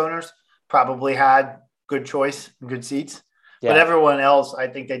high end donors probably had good choice and good seats. Yeah. But everyone else, I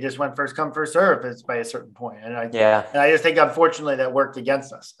think they just went first come, first serve by a certain point. And I just think, unfortunately, that worked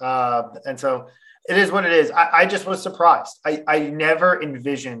against us. And so it is what it is. I just was surprised. I never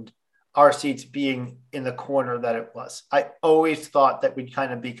envisioned our seats being in the corner that it was. I always thought that we'd be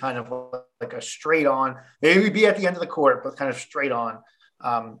kind of like a straight on, maybe we'd be at the end of the court, but kind of straight on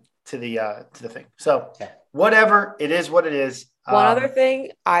to the thing. So whatever, it is what it is. One other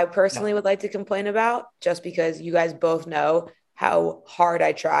thing I personally would like to complain about, just because you guys both know how hard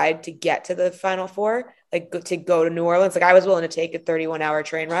I tried to get to the Final Four, like to go to New Orleans. Like I was willing to take a 31-hour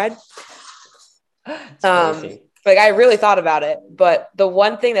train ride. Like I really thought about it, but the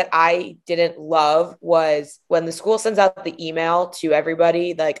one thing that I didn't love was when the school sends out the email to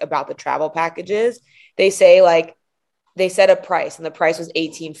everybody, like about the travel packages, they say like, they set a price and the price was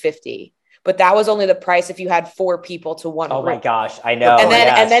 $18.50. But that was only the price if you had 4 people to one. Oh my gosh, I know. And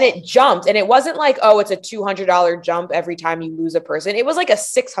then it jumped, and it wasn't like, oh, it's a $200 jump every time you lose a person. It was like a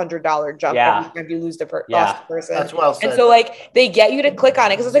 $600 jump every time you lose lost a person. That's well said. And so like they get you to click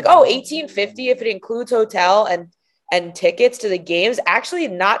on it because it's like, oh, $18.50 if it includes hotel and tickets to the games. Actually,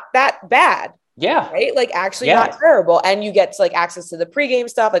 not that bad. Yeah. Right. Like actually not terrible, and you get like access to the pregame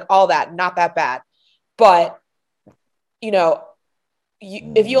stuff, like all that. Not that bad, but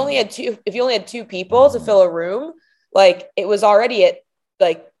if you only had two people to fill a room, like it was already at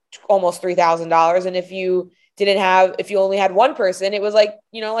like almost $3,000. And if you only had one person, it was like,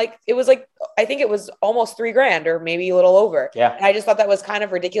 I think it was almost $3,000 or maybe a little over. Yeah. And I just thought that was kind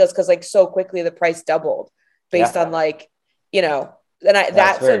of ridiculous because like so quickly the price doubled based on like,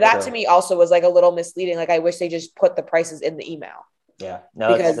 that to me also was like a little misleading. Like I wish they just put the prices in the email. Yeah.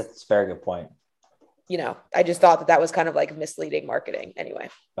 No, that's a very good point. I just thought that was kind of like misleading marketing anyway.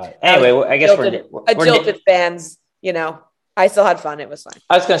 But anyway, I guess we're jilted fans, I still had fun. It was fun.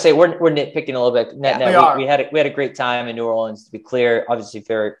 I was going to say we're nitpicking a little bit. We had a great time in New Orleans. To be clear, obviously,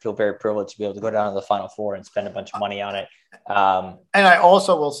 feel very privileged to be able to go down to the Final Four and spend a bunch of money on it. And I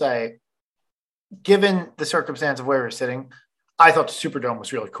also will say, given the circumstance of where we're sitting, I thought the Superdome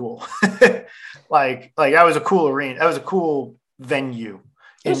was really cool. like that was a cool arena. That was a cool venue.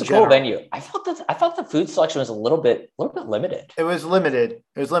 It was a cool venue. I thought the food selection was a little bit limited. It was limited.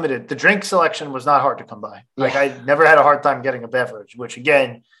 The drink selection was not hard to come by. Like I never had a hard time getting a beverage, which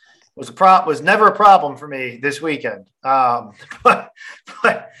again was never a problem for me this weekend. But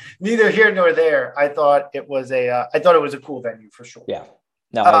neither here nor there. I thought it was a cool venue for sure. Yeah.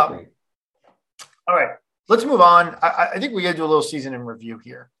 No, I agree. All right, let's move on. I think we got to do a little season in review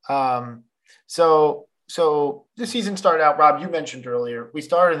here. So this season started out, Rob, you mentioned earlier, we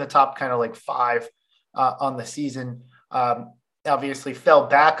started in the top kind of like 5 on the season. Obviously fell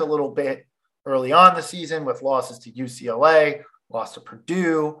back a little bit early on the season with losses to UCLA, lost to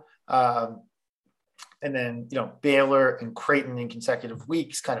Purdue, and then, Baylor and Creighton in consecutive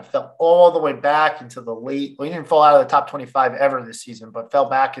weeks kind of fell all the way back into the late. Well, he didn't fall out of the top 25 ever this season, but fell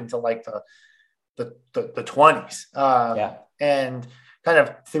back into like the 20s. And kind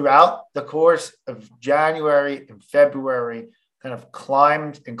of throughout the course of January and February, kind of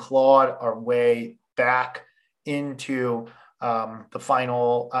climbed and clawed our way back into the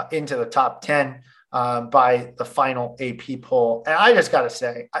final, into the top 10 by the final AP poll. And I just got to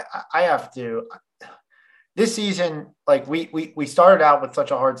say, I have to, this season, like we started out with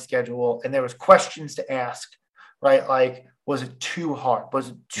such a hard schedule and there was questions to ask, right? Like, was it too hard? Was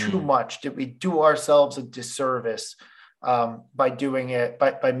it too much? Did we do ourselves a disservice by doing it,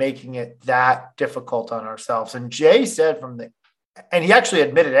 by making it that difficult on ourselves? And Jay said and he actually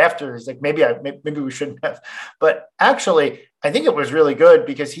admitted after, he's like, maybe we shouldn't have, but actually I think it was really good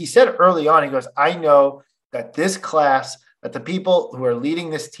because he said early on, he goes, I know that this class, that the people who are leading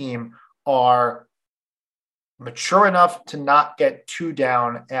this team are mature enough to not get too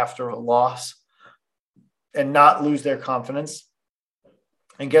down after a loss and not lose their confidence.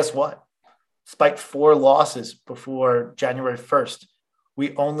 And guess what? Despite 4 losses before January 1st,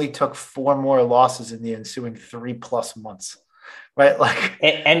 we only took 4 more losses in the ensuing 3+ months, right? Like,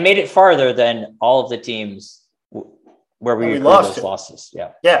 and made it farther than all of the teams where we lost those losses.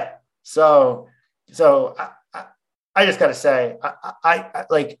 Yeah. Yeah. So I just got to say, I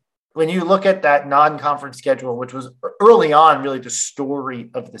like when you look at that non-conference schedule, which was early on really the story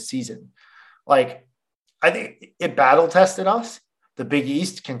of the season, like I think it battle tested us. The Big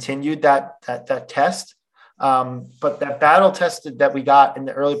East continued that test. But that battle tested that we got in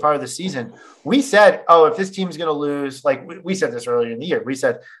the early part of the season, we said, oh, if this team's going to lose, like we said this earlier in the year, we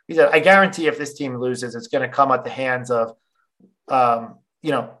said, I guarantee if this team loses, it's going to come at the hands of,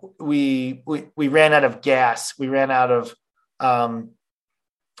 we ran out of gas. We ran out of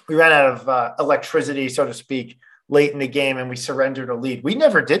electricity, so to speak, late in the game, and we surrendered a lead. We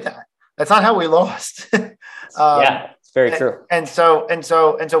never did that. That's not how we lost. It's very true. And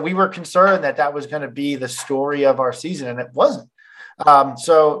so we were concerned that was going to be the story of our season, and it wasn't.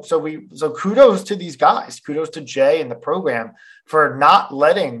 So kudos to these guys, kudos to Jay and the program for not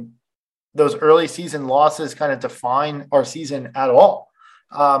letting those early season losses kind of define our season at all.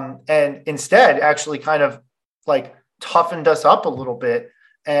 And instead actually kind of like toughened us up a little bit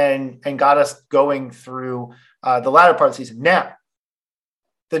and got us going through the latter part of the season. Now,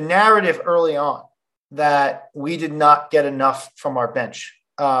 the narrative early on that we did not get enough from our bench,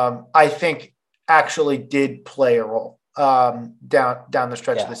 I think actually did play a role down the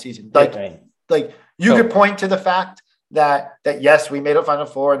stretch of the season. Like you could point to the fact that yes, we made a Final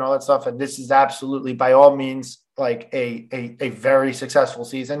Four and all that stuff, and this is absolutely by all means like a very successful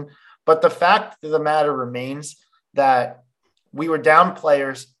season. But the fact of the matter remains that we were down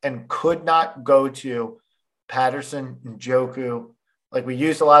players and could not go to Patterson and Njoku. Like we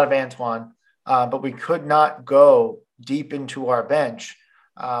used a lot of Antoine, but we could not go deep into our bench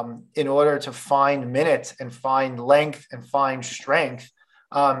in order to find minutes and find length and find strength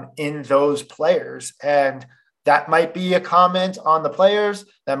in those players. And that might be a comment on the players.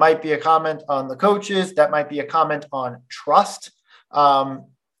 That might be a comment on the coaches. That might be a comment on trust. Now,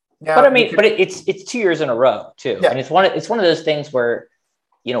 but it's 2 years in a row too. Yeah. And it's one of those things where,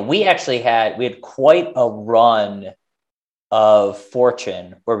 we had quite a run of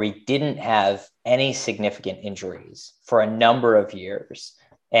fortune where we didn't have any significant injuries for a number of years.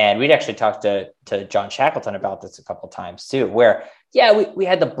 And we'd actually talked to John Shackleton about this a couple of times too, where, we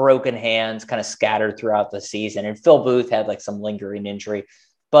had the broken hands kind of scattered throughout the season, and Phil Booth had like some lingering injury,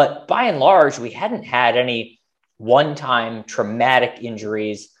 but by and large, we hadn't had any one-time traumatic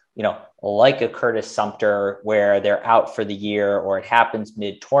injuries, like a Curtis Sumter, where they're out for the year or it happens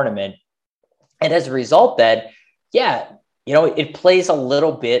mid-tournament. And as a result, then, yeah, it plays a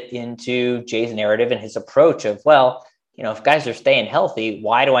little bit into Jay's narrative and his approach of, well, if guys are staying healthy,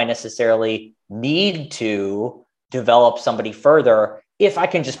 why do I necessarily need to develop somebody further if I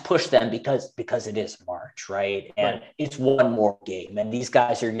can just push them because it is March, right? And it's one more game and these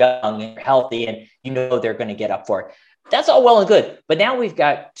guys are young and healthy and they're going to get up for it. That's all well and good. But now we've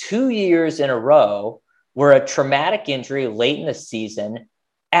got 2 years in a row where a traumatic injury late in the season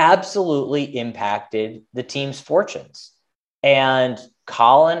absolutely impacted the team's fortunes. And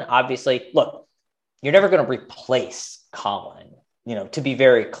Colin, obviously, look, you're never going to replace Colin, to be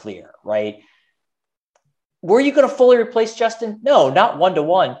very clear, right? Were you going to fully replace Justin? No, not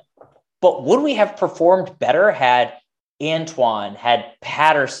 1-to-1. But would we have performed better had Antoine, had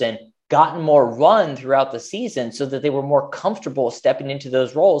Patterson gotten more run throughout the season so that they were more comfortable stepping into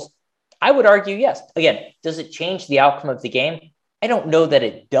those roles? I would argue yes. Again, does it change the outcome of the game? I don't know that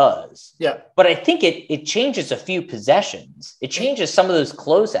it does. Yeah. But I think it changes a few possessions. It changes some of those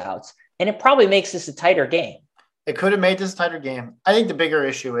closeouts, and it probably makes this a tighter game. It could have made this a tighter game. I think the bigger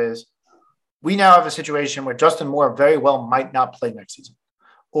issue is we now have a situation where Justin Moore very well might not play next season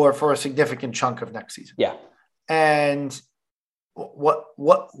or for a significant chunk of next season. Yeah. And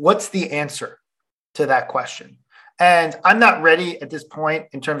what's the answer to that question? And I'm not ready at this point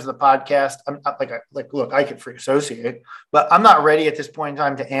in terms of the podcast. I'm not look, I could free associate, but I'm not ready at this point in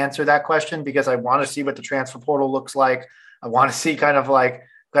time to answer that question because I want to see what the transfer portal looks like. I want to see kind of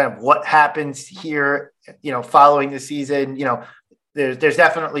what happens here, following the season. There's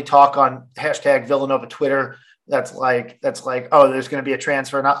definitely talk on hashtag Villanova Twitter. That's like, oh, there's going to be a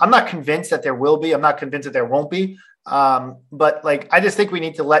transfer. I'm not convinced that there will be. I'm not convinced that there won't be. But I just think we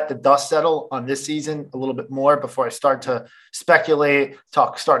need to let the dust settle on this season a little bit more before I start to speculate,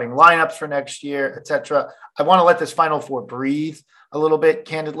 talk starting lineups for next year, etc. I want to let this Final Four breathe a little bit,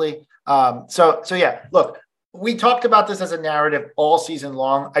 candidly. So yeah, look, we talked about this as a narrative all season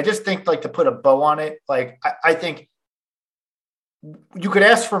long. I just think to put a bow on it, I think you could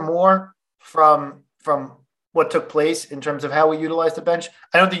ask for more from what took place in terms of how we utilized the bench.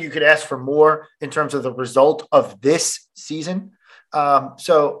 I don't think you could ask for more in terms of the result of this season.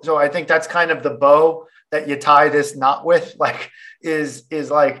 So I think that's kind of the bow that you tie this knot with,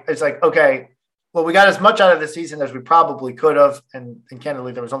 okay, well, we got as much out of the season as we probably could have. And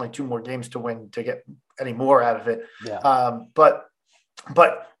candidly, there was only 2 more games to win to get any more out of it. Yeah. But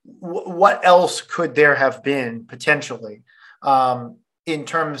what else could there have been potentially in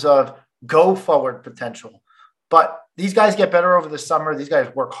terms of go forward potential? But these guys get better over the summer. These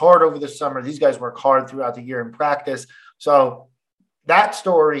guys work hard over the summer. These guys work hard throughout the year in practice. So that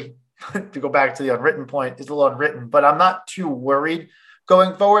story, to go back to the unwritten point, is a little unwritten, but I'm not too worried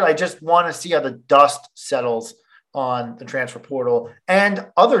going forward. I just want to see how the dust settles on the transfer portal and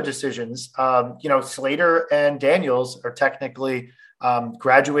other decisions. Slater and Daniels are technically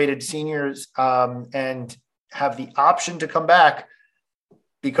graduated seniors and have the option to come back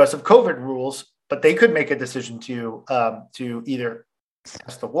because of COVID rules, but they could make a decision to either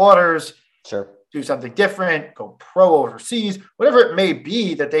test the waters, sure, do something different, go pro overseas, whatever it may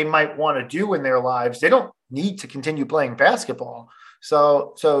be that they might want to do in their lives. They don't need to continue playing basketball.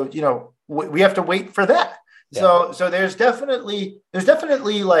 So we have to wait for that. Yeah. So there's definitely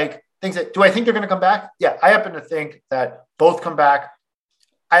things that, do I think they're going to come back? Yeah. I happen to think that both come back.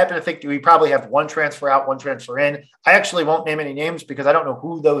 I happen to think we probably have one transfer out, one transfer in. I actually won't name any names because I don't know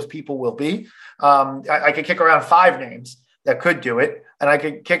who those people will be. I could kick around 5 names that could do it. And I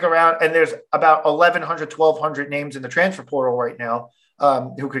could kick around, and there's about 1,100, 1,200 names in the transfer portal right now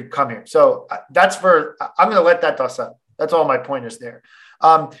who could come here. So I'm going to let that dust up. That's all my point is there.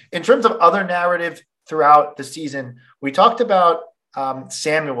 In terms of other narrative throughout the season, we talked about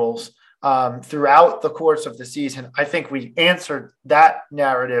Samuels throughout the course of the season. I think we answered that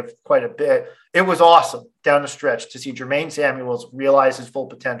narrative quite a bit. It was awesome down the stretch to see Jermaine Samuels realize his full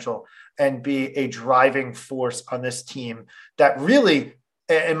potential and be a driving force on this team that really,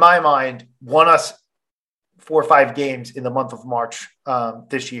 in my mind, won us 4 or 5 games in the month of March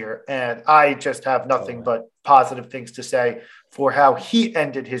this year. And I just have nothing but positive things to say for how he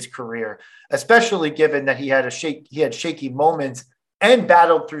ended his career, especially given that he had shaky moments and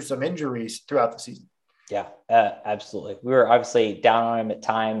battled through some injuries throughout the season. Yeah, absolutely. We were obviously down on him at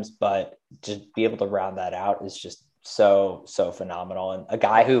times, but to be able to round that out is just so phenomenal. And a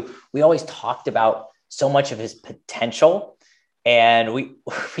guy who we always talked about so much of his potential. And we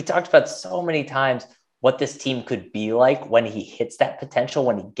talked about so many times what this team could be like when he hits that potential,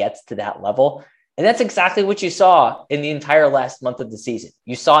 when he gets to that level. And that's exactly what you saw in the entire last month of the season.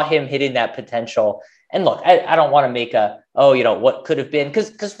 You saw him hitting that potential. And look, I don't want to make what could have been,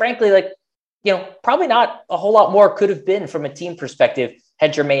 because frankly, probably not a whole lot more could have been from a team perspective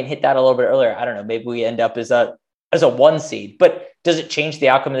had Jermaine hit that a little bit earlier. I don't know. Maybe we end up as a 1 seed, but does it change the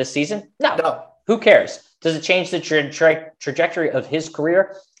outcome of this season? No. Who cares? Does it change the trajectory of his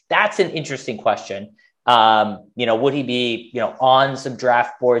career? That's an interesting question. Would he be, on some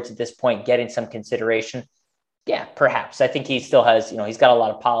draft boards at this point, getting some consideration? Yeah, perhaps. I think he still has, he's got a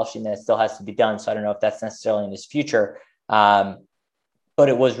lot of polishing that still has to be done. So I don't know if that's necessarily in his future. But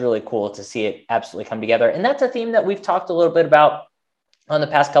it was really cool to see it absolutely come together. And that's a theme that we've talked a little bit about on the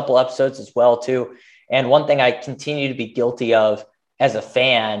past couple episodes as well, too. And one thing I continue to be guilty of as a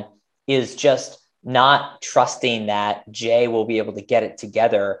fan is just not trusting that Jay will be able to get it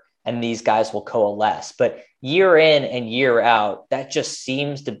together and these guys will coalesce. But year in and year out, that just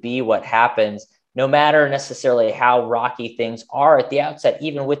seems to be what happens, no matter necessarily how rocky things are at the outset,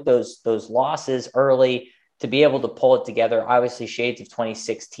 even with those losses early, to be able to pull it together. Obviously, shades of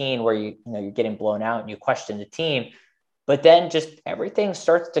 2016 where you're getting blown out and you question the team, but then just everything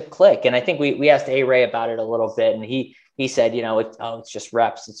starts to click. And I think we asked A-Ray about it a little bit, and he said, it's just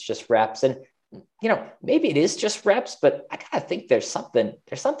reps. It's just reps. And maybe it is just reps, but I gotta think there's something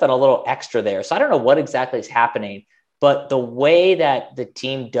a little extra there. So I don't know what exactly is happening, but the way that the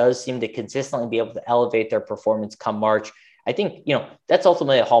team does seem to consistently be able to elevate their performance come March, I think, that's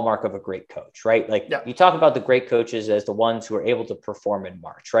ultimately a hallmark of a great coach, right? You talk about the great coaches as the ones who are able to perform in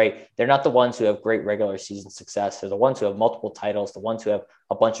March, right? They're not the ones who have great regular season success. They're the ones who have multiple titles, the ones who have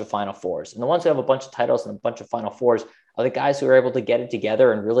a bunch of Final Fours. And the ones who have a bunch of titles and a bunch of Final Fours are the guys who are able to get it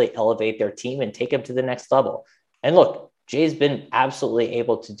together and really elevate their team and take them to the next level. And look, Jay's been absolutely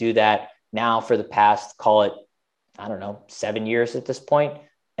able to do that now for the past, call it, 7 years at this point.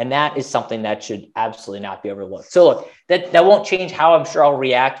 And that is something that should absolutely not be overlooked. So look, that won't change how I'm sure I'll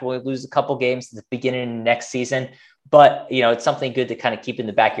react when we lose a couple games at the beginning of next season. But, it's something good to kind of keep in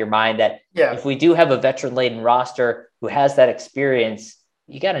the back of your mind that if we do have a veteran-laden roster who has that experience,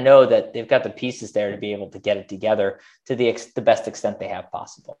 you got to know that they've got the pieces there to be able to get it together to the best extent they have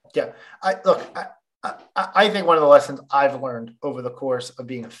possible. Yeah. I think one of the lessons I've learned over the course of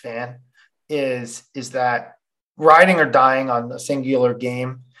being a fan is that riding or dying on a singular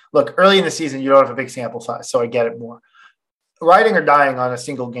game. Look, early in the season, you don't have a big sample size, so I get it more. Riding or dying on a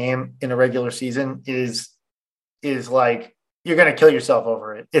single game in a regular season is like you're going to kill yourself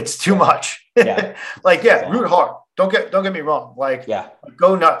over it. It's too much. Yeah. Root hard. Don't get me wrong.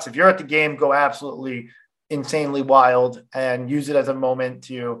 Go nuts. If you're at the game, go absolutely insanely wild and use it as a moment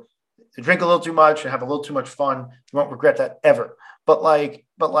to drink a little too much and have a little too much fun. You won't regret that ever. But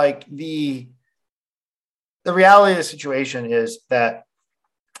the reality of the situation is that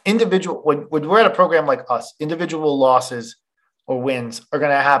when we're at a program like us, individual losses or wins are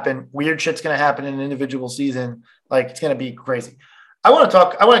going to happen. Weird shit's going to happen in an individual season. It's going to be crazy. I want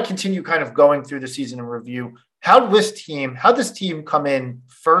to continue kind of going through the season in review. How this team come in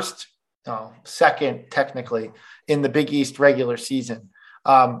second technically in the Big East regular season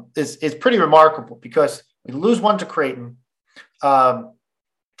is pretty remarkable because we lose 1 to Creighton.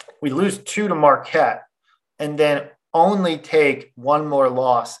 We lose 2 to Marquette, and then only take 1 more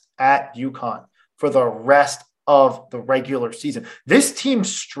loss at UConn for the rest of the regular season. This team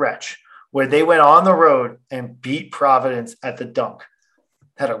stretch where they went on the road and beat Providence at the Dunk,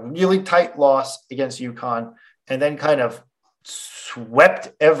 had a really tight loss against UConn, and then kind of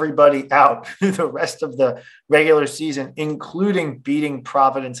swept everybody out through the rest of the regular season, including beating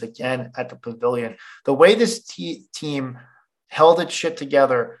Providence again at the Pavilion. The way this team held its shit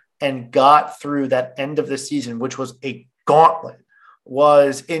together and got through that end of the season, which was a gauntlet,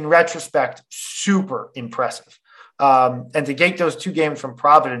 was in retrospect super impressive. And to get those 2 games from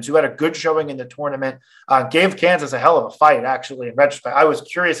Providence, who had a good showing in the tournament, gave Kansas a hell of a fight, actually, in retrospect. I was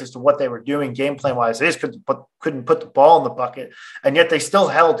curious as to what they were doing game plan-wise. They just couldn't put the ball in the bucket, and yet they still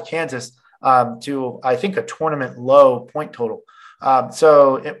held Kansas to, I think, a tournament low point total.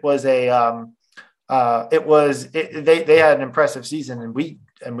 So it was they had an impressive season, and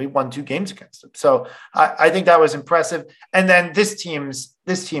we won 2 games against them. So I think that was impressive. And then this team's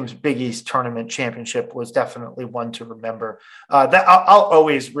Big East tournament championship was definitely one to remember. That I'll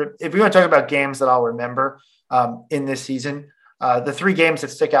always, if we want to talk about games that I'll remember in this season, the 3 games that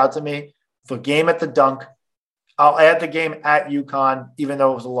stick out to me: the game at the Dunk, I'll add the game at UConn, even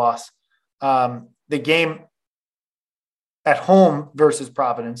though it was a loss, the game at home versus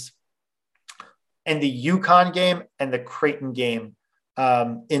Providence, and the UConn game and the Creighton game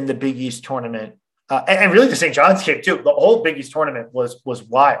in the Big East tournament and really the St. John's game too. The whole Big East tournament was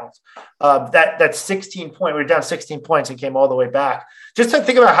wild. That 16 point, we were down 16 points and came all the way back. Just to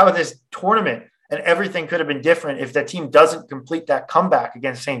think about how this tournament and everything could have been different if that team doesn't complete that comeback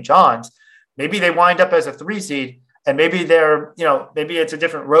against St. John's. Maybe they wind up as a 3 seed, and maybe maybe it's a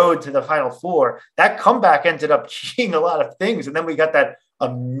different road to the Final Four. That comeback ended up cheating a lot of things, and then we got that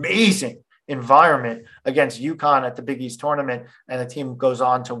amazing environment against UConn at the Big East tournament, and the team goes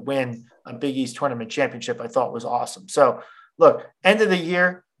on to win a Big East tournament championship. I thought was awesome. So look, end of the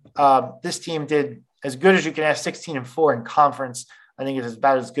year, this team did as good as you can ask, 16-4 in conference. I think it's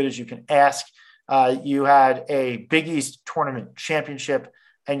about as good as you can ask. You had a Big East tournament championship,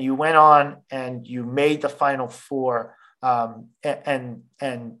 and you went on and you made the Final Four and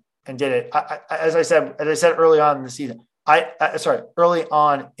did it. As I said early on in the season, early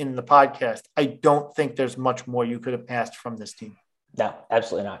on in the podcast, I don't think there's much more you could have asked from this team. No,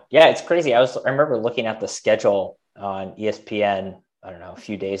 absolutely not. Yeah, it's crazy. I remember looking at the schedule on ESPN, I don't know, a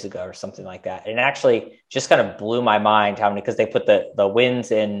few days ago or something like that. And it actually just kind of blew my mind how many, because they put the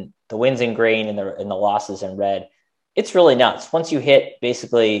wins in green and the losses in red. It's really nuts. Once you hit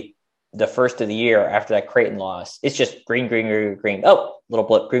basically the first of the year after that Creighton loss, it's just green, green, green, green. Oh, little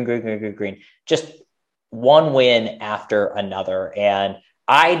blip, green, green, green, green, green. Just one win after another. And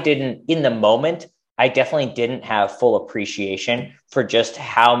in the moment, I definitely didn't have full appreciation for just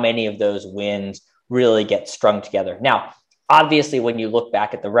how many of those wins really get strung together. Now, obviously, when you look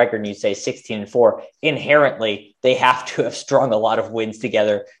back at the record and you say 16-4, inherently, they have to have strung a lot of wins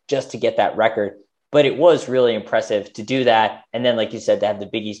together just to get that record. But it was really impressive to do that. And then, like you said, to have the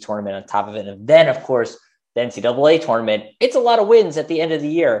Big East tournament on top of it. And then, of course, the NCAA tournament, it's a lot of wins at the end of the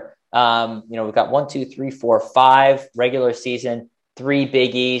year. We've got 1, 2, 3, 4, 5 regular season, 3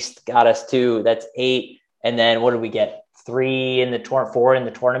 Big East got us to, that's 8. And then what did we get? 3 in the tournament, 4 in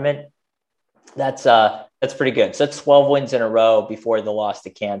the tournament. That's pretty good. So it's 12 wins in a row before the loss to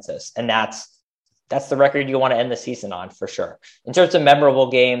Kansas. And that's the record you want to end the season on for sure. In terms of memorable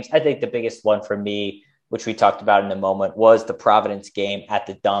games, I think the biggest one for me, which we talked about in a moment, was the Providence game at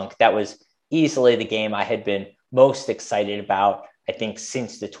the Dunk. That was easily the game I had been most excited about, I think,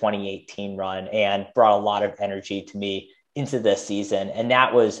 since the 2018 run, and brought a lot of energy to me into this season. And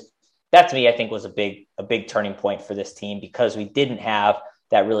that to me, I think, was a big turning point for this team, because we didn't have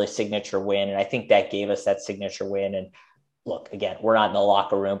that really signature win. And I think that gave us that signature win. And look, again, we're not in the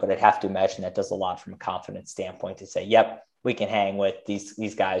locker room, but I'd have to imagine that does a lot from a confidence standpoint to say, yep, we can hang with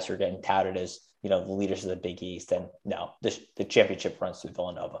these guys who are getting touted as, the leaders of the Big East. And no, the championship runs through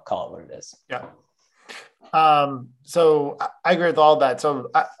Villanova. Call it what it is. Yeah. So I agree with all that. So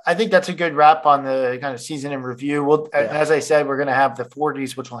I think that's a good wrap on the kind of season in review. As I said, we're going to have the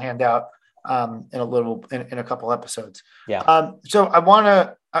 40s, which we'll hand out in a couple episodes. Yeah. So I want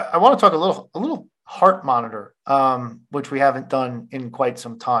to talk a little heart monitor, which we haven't done in quite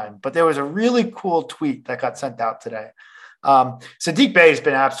some time, but there was a really cool tweet that got sent out today. Saddiq Bey has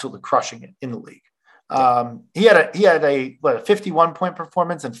been absolutely crushing it in the league. He had a 51 point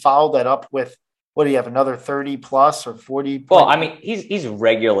performance and followed that up with, what do you have, another 30 plus or 40? Well, I mean, he's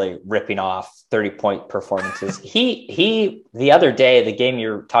regularly ripping off 30-point performances. He the other day, the game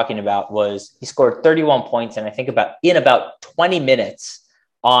you're talking about, he scored 31 points, and I think in about 20 minutes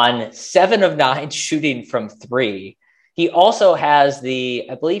on 7 of 9 shooting from 3. He also has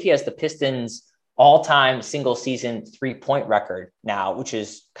I believe he has the Pistons all-time single season 3-point record now, which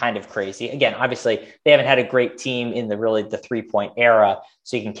is kind of crazy. Again, obviously they haven't had a great team in the 3-point era,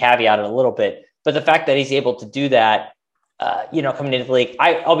 so you can caveat it a little bit. But the fact that he's able to do that, coming into the league,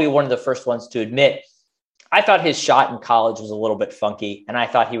 I'll be one of the first ones to admit, I thought his shot in college was a little bit funky, and I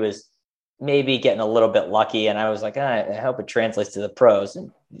thought he was maybe getting a little bit lucky. And I was like, I hope it translates to the pros.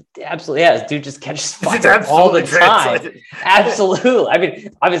 And it absolutely has. Dude just catches fire all the time. Absolutely. I mean,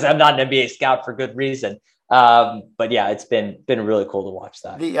 obviously I'm not an NBA scout for good reason. But yeah, it's been really cool to watch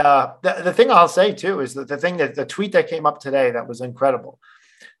that. The thing I'll say too is that the tweet that came up today that was incredible.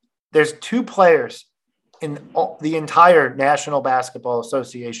 There's 2 players in the entire National Basketball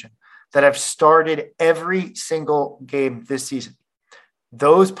Association that have started every single game this season.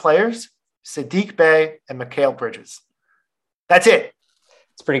 Those players, Saddiq Bey and Mikal Bridges. That's it.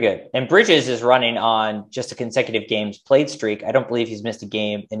 It's pretty good. And Bridges is running on just a consecutive games played streak. I don't believe he's missed a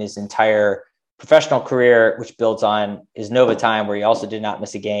game in his entire professional career, which builds on his Nova time, where he also did not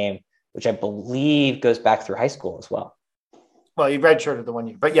miss a game, which I believe goes back through high school as well. Well, he redshirted the 1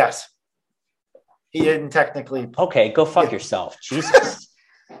 year, but yes, he didn't technically. Okay, go fuck yourself. Jesus.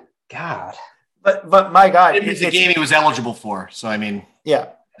 God. But my God, it's a game he was eligible for. So, I mean, yeah.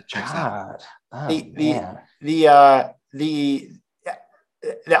 It checks out. Oh,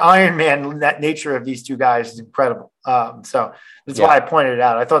 the Iron Man, that nature of these two guys is incredible. So that's why I pointed it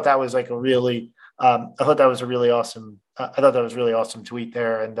out. I thought that was like a really awesome. I thought that was really awesome tweet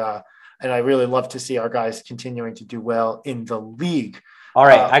there, and I really love to see our guys continuing to do well in the league. All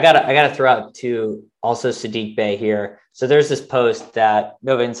right, I gotta throw out to also Sadiq Bey here. So there's this post that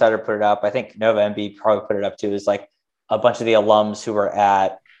Nova Insider put it up. I think Nova MB probably put it up too. Is like a bunch of the alums who were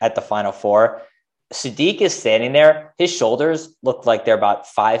at the Final Four. Sadiq is standing there. His shoulders look like they're about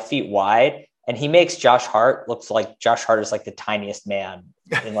 5 feet wide, and he makes Josh Hart looks like Josh Hart is like the tiniest man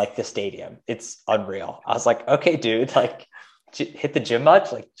in like the stadium. It's unreal. I was like, okay, dude, like hit the gym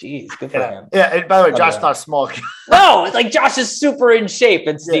much? Like, geez, good for him. Yeah, and by the way, Josh's not small. No, it's like Josh is super in shape,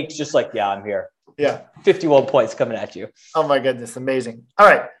 and Sadiq's just like, yeah, I'm here. Yeah, 51 points coming at you. Oh my goodness, amazing. All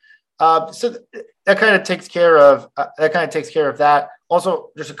right, so that kind of takes care of that. Also,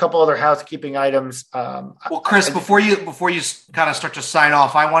 just a couple other housekeeping items. Well, Chris, before you kind of start to sign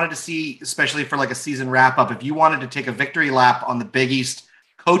off, I wanted to see, especially for like a season wrap up, if you wanted to take a victory lap on the Big East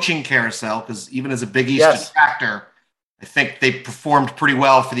coaching carousel, because even as a Big East detractor, I think they performed pretty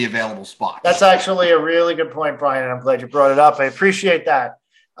well for the available spots. That's actually a really good point, Brian, and I'm glad you brought it up. I appreciate that.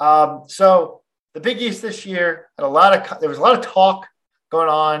 So the Big East this year had there was a lot of talk going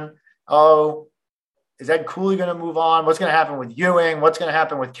on. Oh, is Ed Cooley going to move on? What's going to happen with Ewing? What's going to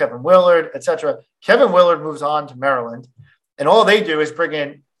happen with Kevin Willard, etc.? Kevin Willard moves on to Maryland, and all they do is bring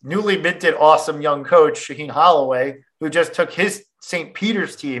in newly minted, awesome young coach Shaheen Holloway, who just took his St.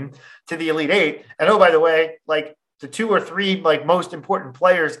 Peter's team to the Elite Eight. And oh, by the way, like the 2 or 3 like most important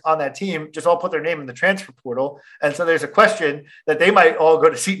players on that team just all put their name in the transfer portal. And so there's a question that they might all go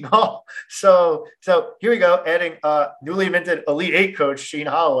to Seton Hall. So here we go, adding newly minted Elite Eight coach Shaheen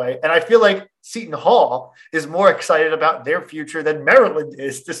Holloway. And I feel like Seton Hall is more excited about their future than Maryland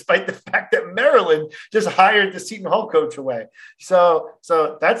is, despite the fact that Maryland just hired the Seton Hall coach away. So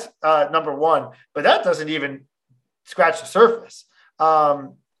that's number one, but that doesn't even scratch the surface.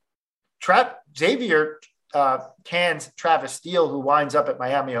 Xavier cans Travis Steele, who winds up at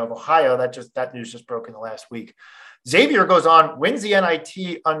Miami of Ohio. That news just broke in the last week. Xavier goes on, wins the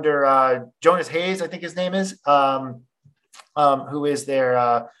NIT under Jonas Hayes, I think his name is, who was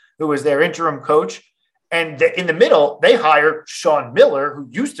their interim coach. And in the middle, they hire Sean Miller, who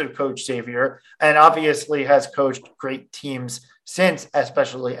used to coach Xavier and obviously has coached great teams since,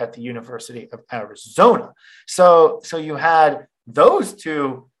 especially at the University of Arizona. So you had those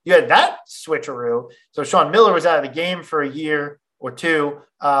two. You had that switcheroo. So Sean Miller was out of the game for a year or two,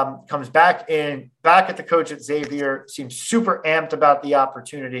 comes back at the coach at Xavier, seems super amped about the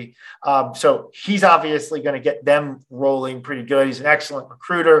opportunity. So he's obviously going to get them rolling pretty good. He's an excellent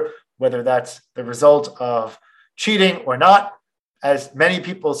recruiter, whether that's the result of cheating or not. As many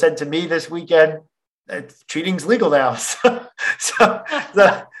people said to me this weekend, cheating's legal now.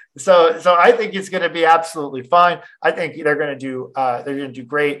 So I think it's going to be absolutely fine. I think they're going to do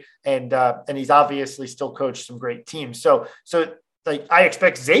great, and he's obviously still coached some great teams. So like I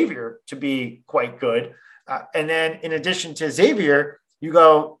expect Xavier to be quite good, and then in addition to Xavier, you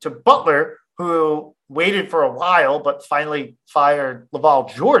go to Butler, who waited for a while but finally fired Laval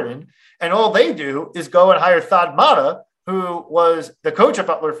Jordan, and all they do is go and hire Thad Matta, who was the coach at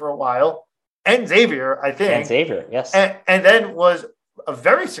Butler for a while, and Xavier, I think, yes, and then was a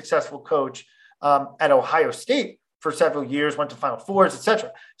very successful coach at Ohio State for several years, went to Final Fours,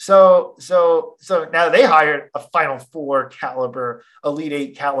 etc. So now they hired a Final Four caliber, Elite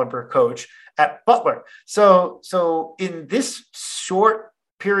Eight caliber coach at Butler. So in this short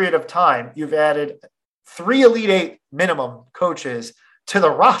period of time, you've added 3 Elite Eight minimum coaches to the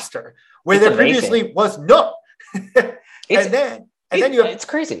roster, where there previously was no. It's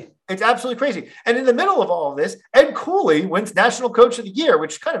crazy. It's absolutely crazy. And in the middle of all of this, Ed Cooley wins National Coach of the Year,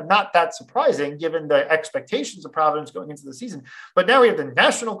 which is kind of not that surprising given the expectations of Providence going into the season. But now we have the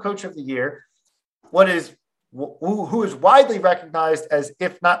National Coach of the Year, who is widely recognized as,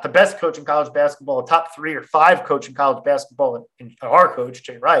 if not the best coach in college basketball, a top 3 or 5 coach in college basketball, in our coach,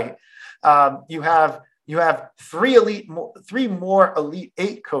 Jay Wright. You have 3 more Elite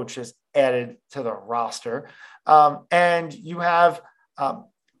Eight coaches added to the roster. And you have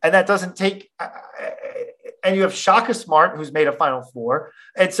and that doesn't take and you have Shaka Smart, who's made a Final Four.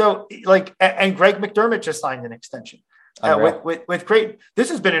 And so and Greg McDermott just signed an extension with great. This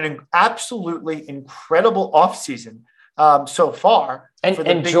has been an absolutely incredible offseason so far.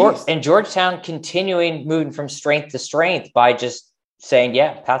 And Georgetown continuing moving from strength to strength by just saying,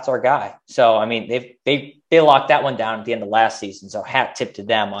 yeah, Pat's our guy. So, I mean, they locked that one down at the end of last season. So hat tip to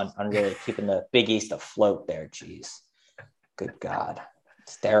them on really keeping the Big East afloat there. Jeez. Good God.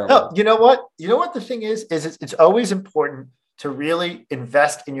 It's terrible. No, you know what? The thing is it's always important to really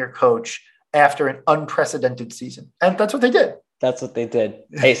invest in your coach after an unprecedented season. And that's what they did. That's what they did.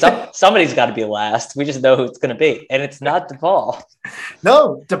 Hey, somebody's got to be last. We just know who it's going to be. And it's not DePaul.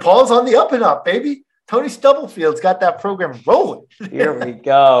 No, DePaul's on the up and up, baby. Tony Stubblefield's got that program rolling. Here we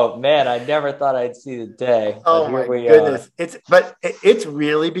go. Man, I never thought I'd see the day. Oh, my goodness. It's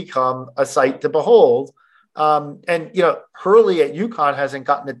really become a sight to behold. And, Hurley at UConn hasn't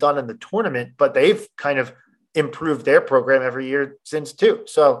gotten it done in the tournament, but they've kind of improved their program every year since too.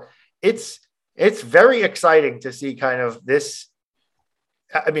 So it's very exciting to see kind of this.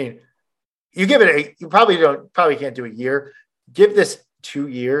 I mean, you give it you probably can't do a year. Give this 2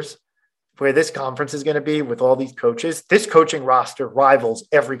 years where this conference is going to be with all these coaches. This coaching roster rivals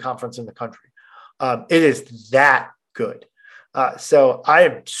every conference in the country. It is that good. So I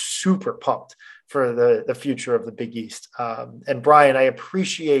am super pumped for the future of the Big East. And Brian, I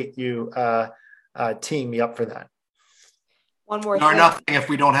appreciate you teeing me up for that. One more We are thing. nothing if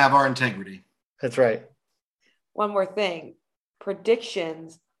we don't have our integrity. That's right. One more thing.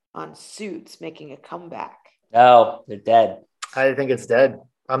 Predictions on Suits making a comeback. No, they're dead. I think it's dead.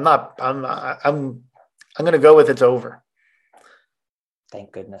 I'm going to go with it's over.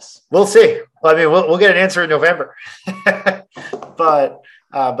 Thank goodness. We'll see. I mean, we'll get an answer in November, but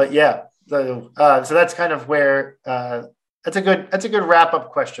yeah. So that's kind of where that's a good wrap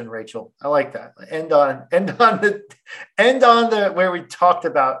up question, Rachel. I like that. End on the where we talked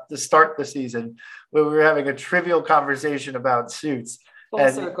about the start of the season, where we were having a trivial conversation about Suits. Full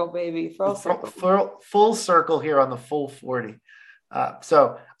circle, baby. Full circle here on the full 40.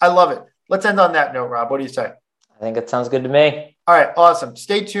 So I love it. Let's end on that note, Rob. What do you say? I think it sounds good to me. All right, awesome.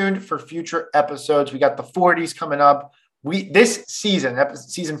 Stay tuned for future episodes. We got the 40s coming up. This season,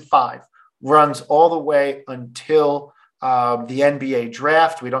 season 5, runs all the way until the NBA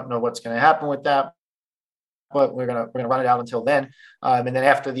draft. We don't know what's going to happen with that, but we're gonna run it out until then. And then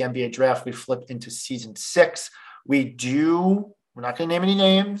after the NBA draft, we flip into season 6. We're not going to name any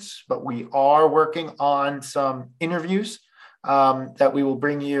names, but we are working on some interviews that we will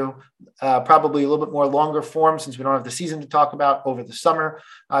bring you probably a little bit more longer form since we don't have the season to talk about over the summer.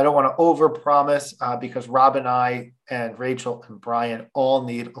 I don't want to overpromise because Rob and I and Rachel and Brian all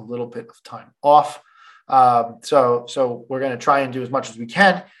need a little bit of time off. So we're going to try and do as much as we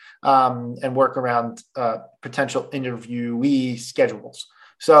can and work around potential interviewee schedules.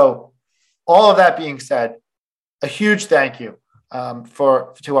 So all of that being said, a huge thank you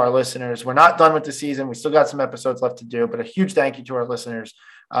to our listeners. We're not done with the season. We still got some episodes left to do, but a huge thank you to our listeners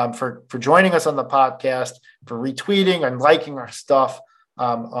for joining us on the podcast, for retweeting and liking our stuff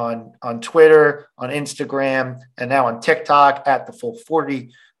on Twitter, on Instagram, and now on TikTok at the Full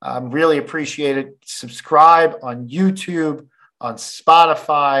 40. Really appreciate it. Subscribe on YouTube, on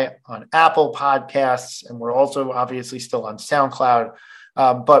Spotify, on Apple Podcasts, and we're also obviously still on SoundCloud.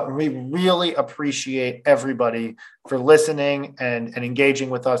 But we really appreciate everybody for listening and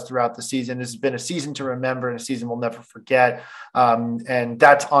engaging with us throughout the season. This has been a season to remember and a season we'll never forget. And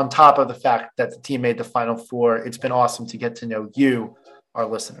that's on top of the fact that the team made the Final Four. It's been awesome to get to know you, our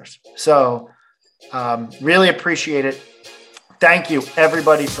listeners. So really appreciate it. Thank you,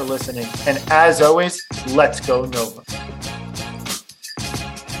 everybody, for listening. And as always, let's go Nova.